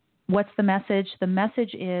 What's the message? The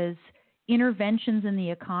message is interventions in the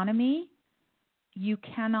economy. You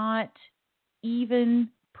cannot even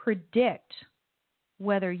predict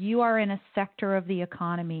whether you are in a sector of the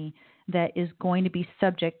economy that is going to be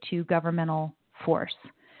subject to governmental force.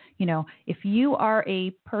 If you are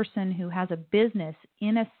a person who has a business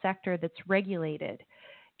in a sector that's regulated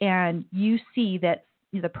and you see that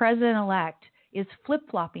the president-elect is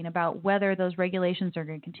flip-flopping about whether those regulations are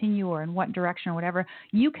going to continue or in what direction or whatever,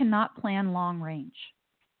 you cannot plan long range,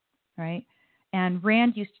 right? And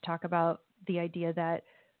Rand used to talk about the idea that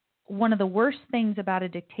one of the worst things about a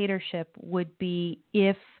dictatorship would be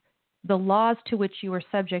if the laws to which you are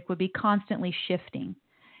subject would be constantly shifting.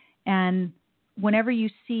 And whenever you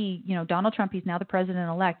see, Donald Trump, he's now the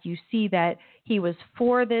president-elect, you see that he was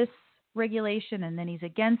for this regulation and then he's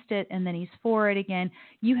against it and then he's for it again.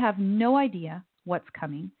 You have no idea what's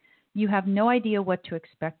coming. You have no idea what to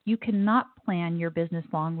expect. You cannot plan your business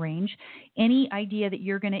long range. Any idea that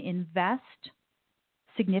you're going to invest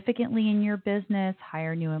significantly in your business,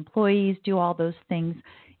 hire new employees, do all those things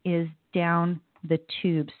is down the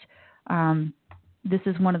tubes. This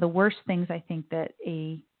is one of the worst things I think that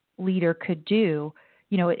a leader could do.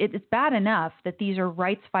 It's bad enough that these are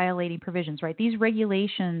rights violating provisions, right? These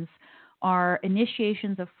regulations are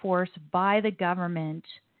initiations of force by the government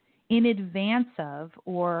in advance of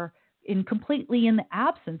or completely in the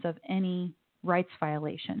absence of any rights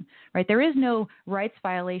violation, right? There is no rights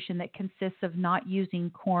violation that consists of not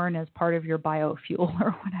using corn as part of your biofuel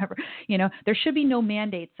or whatever. There should be no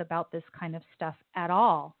mandates about this kind of stuff at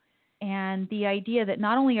all. And the idea that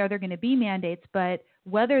not only are there going to be mandates, but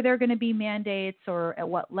whether they're going to be mandates or at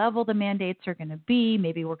what level the mandates are going to be,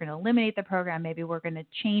 maybe we're going to eliminate the program, maybe we're going to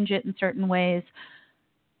change it in certain ways,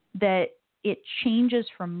 that it changes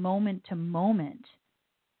from moment to moment.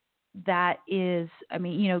 That is, I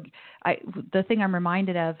mean, the thing I'm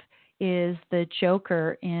reminded of is the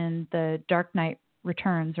Joker in the Dark Knight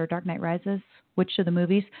Returns or Dark Knight Rises, which of the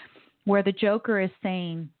movies, where the Joker is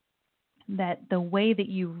saying that the way that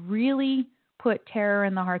you really put terror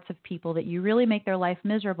in the hearts of people, that you really make their life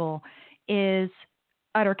miserable, is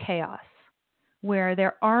utter chaos, where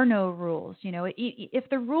there are no rules. If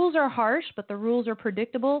the rules are harsh, but the rules are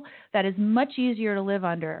predictable, that is much easier to live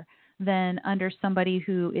under than under somebody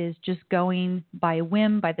who is just going by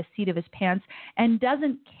whim, by the seat of his pants, and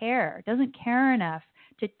doesn't care enough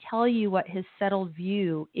to tell you what his settled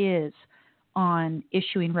view is on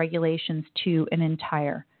issuing regulations to an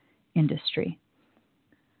entire industry.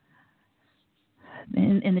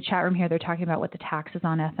 In the chat room here, they're talking about what the taxes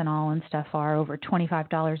on ethanol and stuff are, over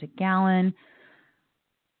 $25 a gallon.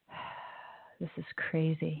 This is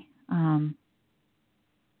crazy.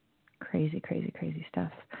 Crazy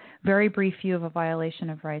stuff. Very brief view of a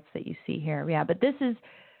violation of rights that you see here. Yeah, but this is,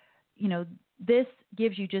 this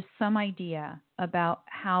gives you just some idea about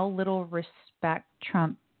how little respect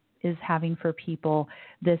Trump is having for people,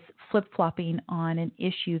 this flip-flopping on an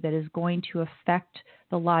issue that is going to affect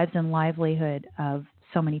the lives and livelihood of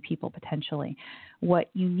so many people potentially.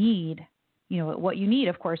 What you need,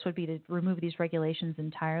 of course, would be to remove these regulations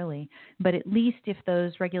entirely. But at least if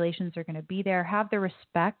those regulations are going to be there, have the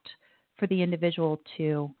respect for the individual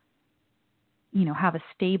to, have a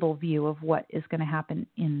stable view of what is going to happen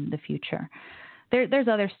in the future. There's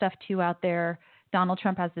other stuff, too, out there. Donald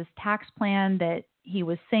Trump has this tax plan that he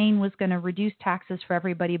was saying was going to reduce taxes for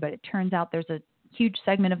everybody, but it turns out there's a huge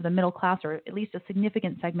segment of the middle class, or at least a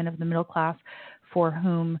significant segment of the middle class, for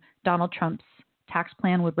whom Donald Trump's tax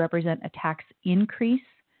plan would represent a tax increase.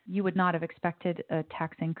 You would not have expected a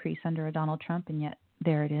tax increase under a Donald Trump, and yet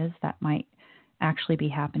there it is. That might actually be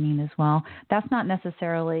happening as well. That's not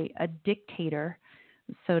necessarily a dictator,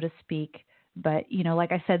 so to speak, but,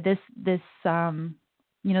 like I said, this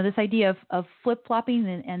idea of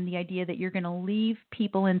flip-flopping and the idea that you're going to leave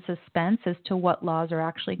people in suspense as to what laws are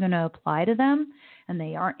actually going to apply to them, and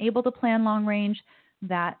they aren't able to plan long range,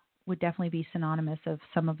 that would definitely be synonymous of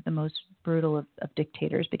some of the most brutal of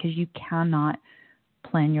dictators, because you cannot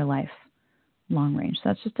plan your life long range. So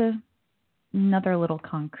that's just another little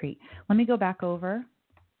concrete. Let me go back over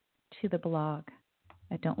to the blog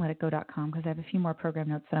at don'tletitgo.com, because I have a few more program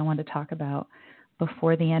notes that I wanted to talk about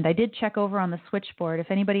before the end. I did check over on the switchboard.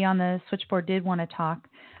 If anybody on the switchboard did want to talk,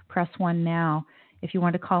 press 1 now. If you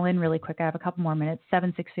want to call in really quick, I have a couple more minutes,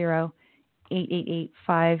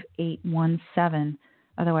 760-888-5817.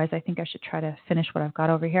 Otherwise, I think I should try to finish what I've got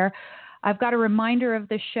over here. I've got a reminder of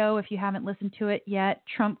the show if you haven't listened to it yet.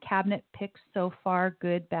 Trump cabinet picks so far,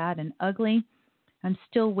 good, bad, and ugly. I'm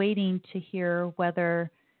still waiting to hear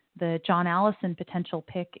whether the John Allison potential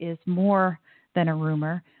pick is more than a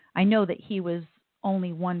rumor. I know that he was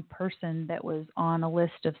only one person that was on a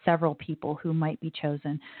list of several people who might be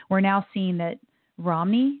chosen. We're now seeing that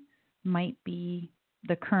Romney might be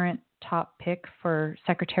the current top pick for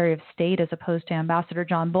Secretary of State, as opposed to Ambassador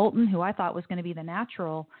John Bolton, who I thought was going to be the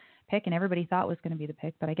natural pick and everybody thought was going to be the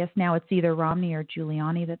pick. But I guess now it's either Romney or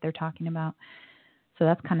Giuliani that they're talking about. So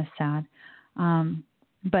that's kind of sad.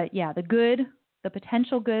 But yeah, the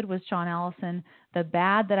potential good was John Allison. The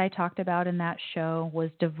bad that I talked about in that show was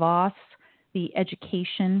DeVos, the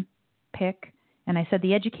education pick. And I said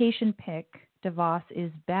the education pick, DeVos,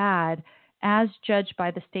 is bad as judged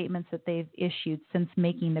by the statements that they've issued since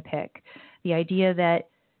making the pick. The idea that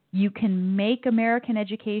you can make American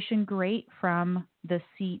education great from the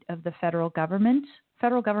seat of the federal government.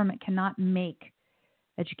 Federal government cannot make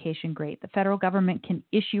education great. The federal government can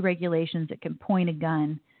issue regulations. It can point a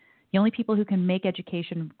gun. The only people who can make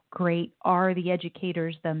education great are the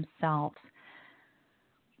educators themselves.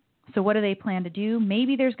 So what do they plan to do?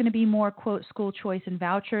 Maybe there's going to be more, quote, school choice and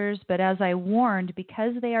vouchers. But as I warned,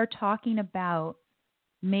 because they are talking about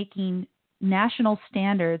making national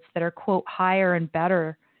standards that are, quote, higher and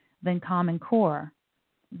better than Common Core,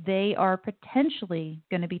 they are potentially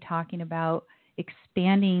going to be talking about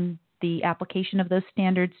expanding the application of those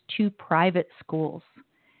standards to private schools.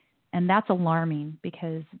 And that's alarming,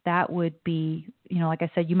 because that would be, like I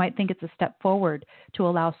said, you might think it's a step forward to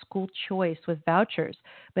allow school choice with vouchers,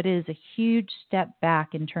 but it is a huge step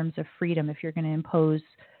back in terms of freedom if you're going to impose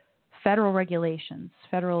federal regulations,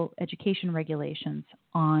 federal education regulations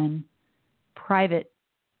on private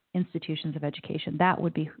institutions of education. That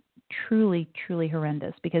would be truly, truly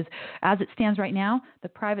horrendous, because as it stands right now, the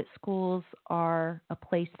private schools are a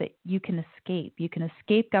place that you can escape. You can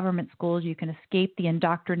escape government schools. You can escape the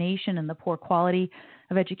indoctrination and the poor quality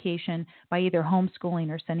of education by either homeschooling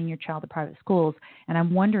or sending your child to private schools. And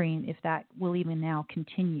I'm wondering if that will even now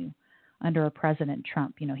continue under a President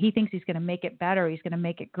Trump. He thinks he's going to make it better. He's going to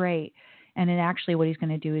make it great. And then actually what he's going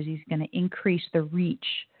to do is he's going to increase the reach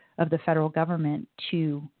of the federal government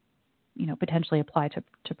to, potentially apply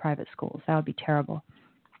to private schools. That would be terrible.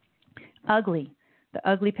 Ugly. The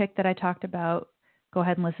ugly pick that I talked about, go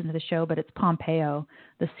ahead and listen to the show, but it's Pompeo,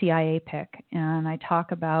 the CIA pick. And I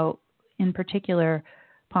talk about, in particular,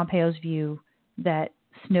 Pompeo's view that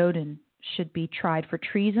Snowden should be tried for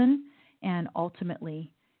treason and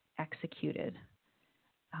ultimately executed.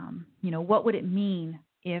 What would it mean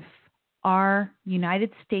if our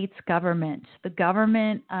United States government, the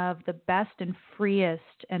government of the best and freest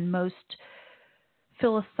and most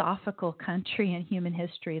philosophical country in human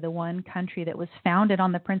history, the one country that was founded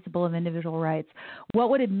on the principle of individual rights,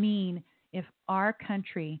 what would it mean if our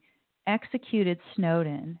country executed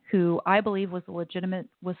Snowden, who I believe was a legitimate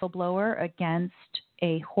whistleblower against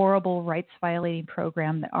a horrible rights-violating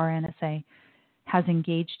program that our NSA has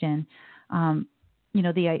engaged in?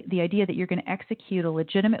 The idea that you're going to execute a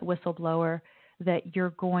legitimate whistleblower, that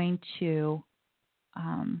you're going to,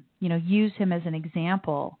 use him as an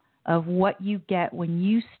example of what you get when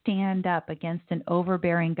you stand up against an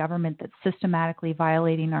overbearing government that's systematically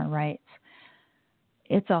violating our rights.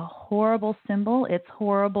 It's a horrible symbol. It's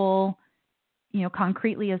horrible,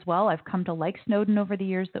 concretely as well. I've come to like Snowden over the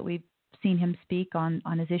years that we've seen him speak on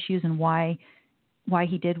his issues and why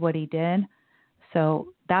he did what he did. So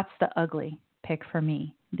that's the ugly pick for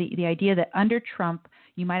me. The idea that under Trump,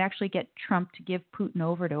 you might actually get Trump to give Putin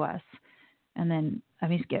over to us. And then,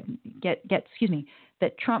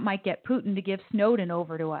 that Trump might get Putin to give Snowden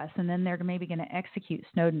over to us. And then they're maybe going to execute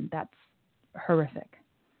Snowden. That's horrific.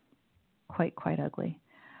 Quite ugly.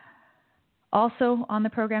 Also on the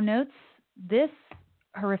program notes, this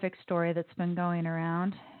horrific story that's been going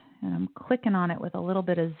around, and I'm clicking on it with a little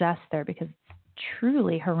bit of zest there because it's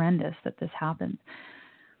truly horrendous that this happened.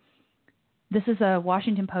 This is a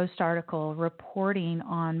Washington Post article reporting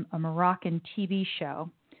on a Moroccan TV show.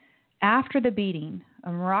 After the beating,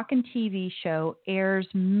 a Moroccan TV show airs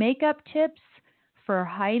makeup tips for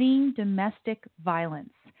hiding domestic violence.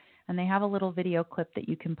 And they have a little video clip that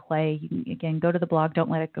you can play. You can, again, go to the blog,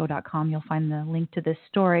 don'tletitgo.com. You'll find the link to this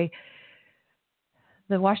story.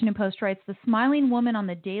 The Washington Post writes, the smiling woman on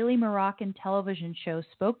the daily Moroccan television show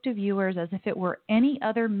spoke to viewers as if it were any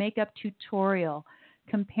other makeup tutorial,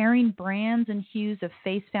 comparing brands and hues of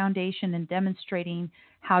face foundation and demonstrating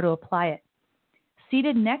how to apply it.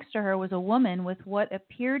 Seated next to her was a woman with what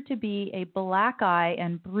appeared to be a black eye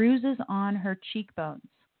and bruises on her cheekbones.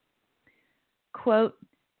 Quote,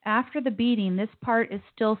 after the beating, this part is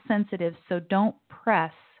still sensitive, so don't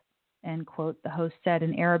press, end quote, the host said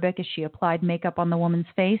in Arabic as she applied makeup on the woman's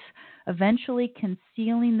face, eventually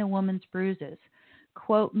concealing the woman's bruises.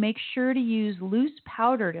 Quote, make sure to use loose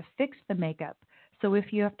powder to fix the makeup, so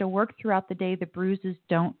if you have to work throughout the day, the bruises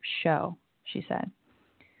don't show, she said.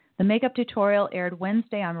 The makeup tutorial aired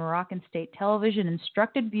Wednesday on Moroccan state television,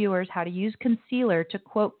 instructed viewers how to use concealer to,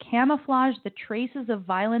 quote, camouflage the traces of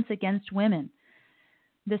violence against women.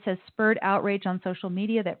 This has spurred outrage on social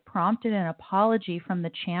media that prompted an apology from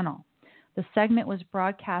the channel. The segment was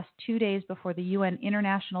broadcast 2 days before the UN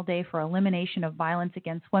International Day for Elimination of Violence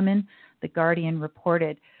Against Women, The Guardian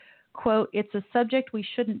reported. Quote, it's a subject we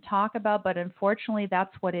shouldn't talk about, but unfortunately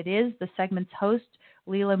that's what it is, the segment's host,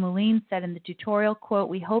 Leila Moulin, said in the tutorial, quote,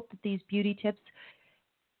 we hope that these beauty tips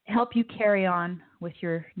help you carry on with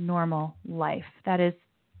your normal life. That is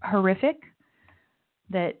horrific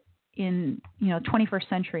that in 21st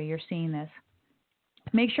century you're seeing this.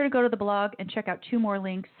 Make sure to go to the blog and check out 2 more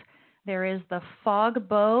links. There is the fog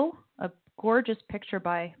bow, a gorgeous picture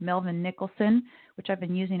by Melvin Nicholson, which I've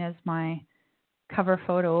been using as my cover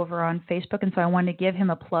photo over on Facebook, and so I wanted to give him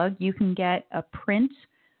a plug. You can get a print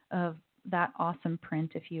of that awesome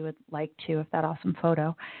print if you would like to, of that awesome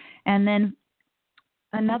photo. And then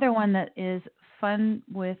another one that is fun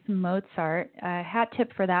with Mozart, a hat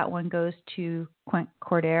tip for that one goes to Quint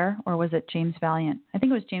Cordair, or was it James Valiant? I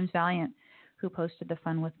think it was James Valiant who posted the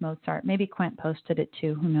fun with Mozart. Maybe Quint posted it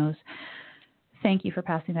too, who knows. Thank you for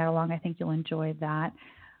passing that along. I think you'll enjoy that.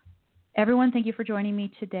 Everyone, thank you for joining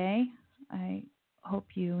me today. I hope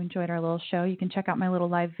you enjoyed our little show. You can check out my little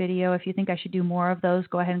live video. If you think I should do more of those,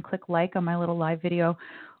 go ahead and click like on my little live video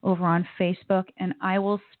over on Facebook, and I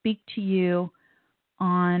will speak to you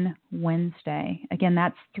on Wednesday. Again,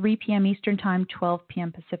 that's 3 p.m. Eastern Time, 12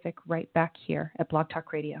 p.m. Pacific, right back here at Blog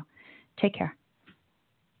Talk Radio. Take care.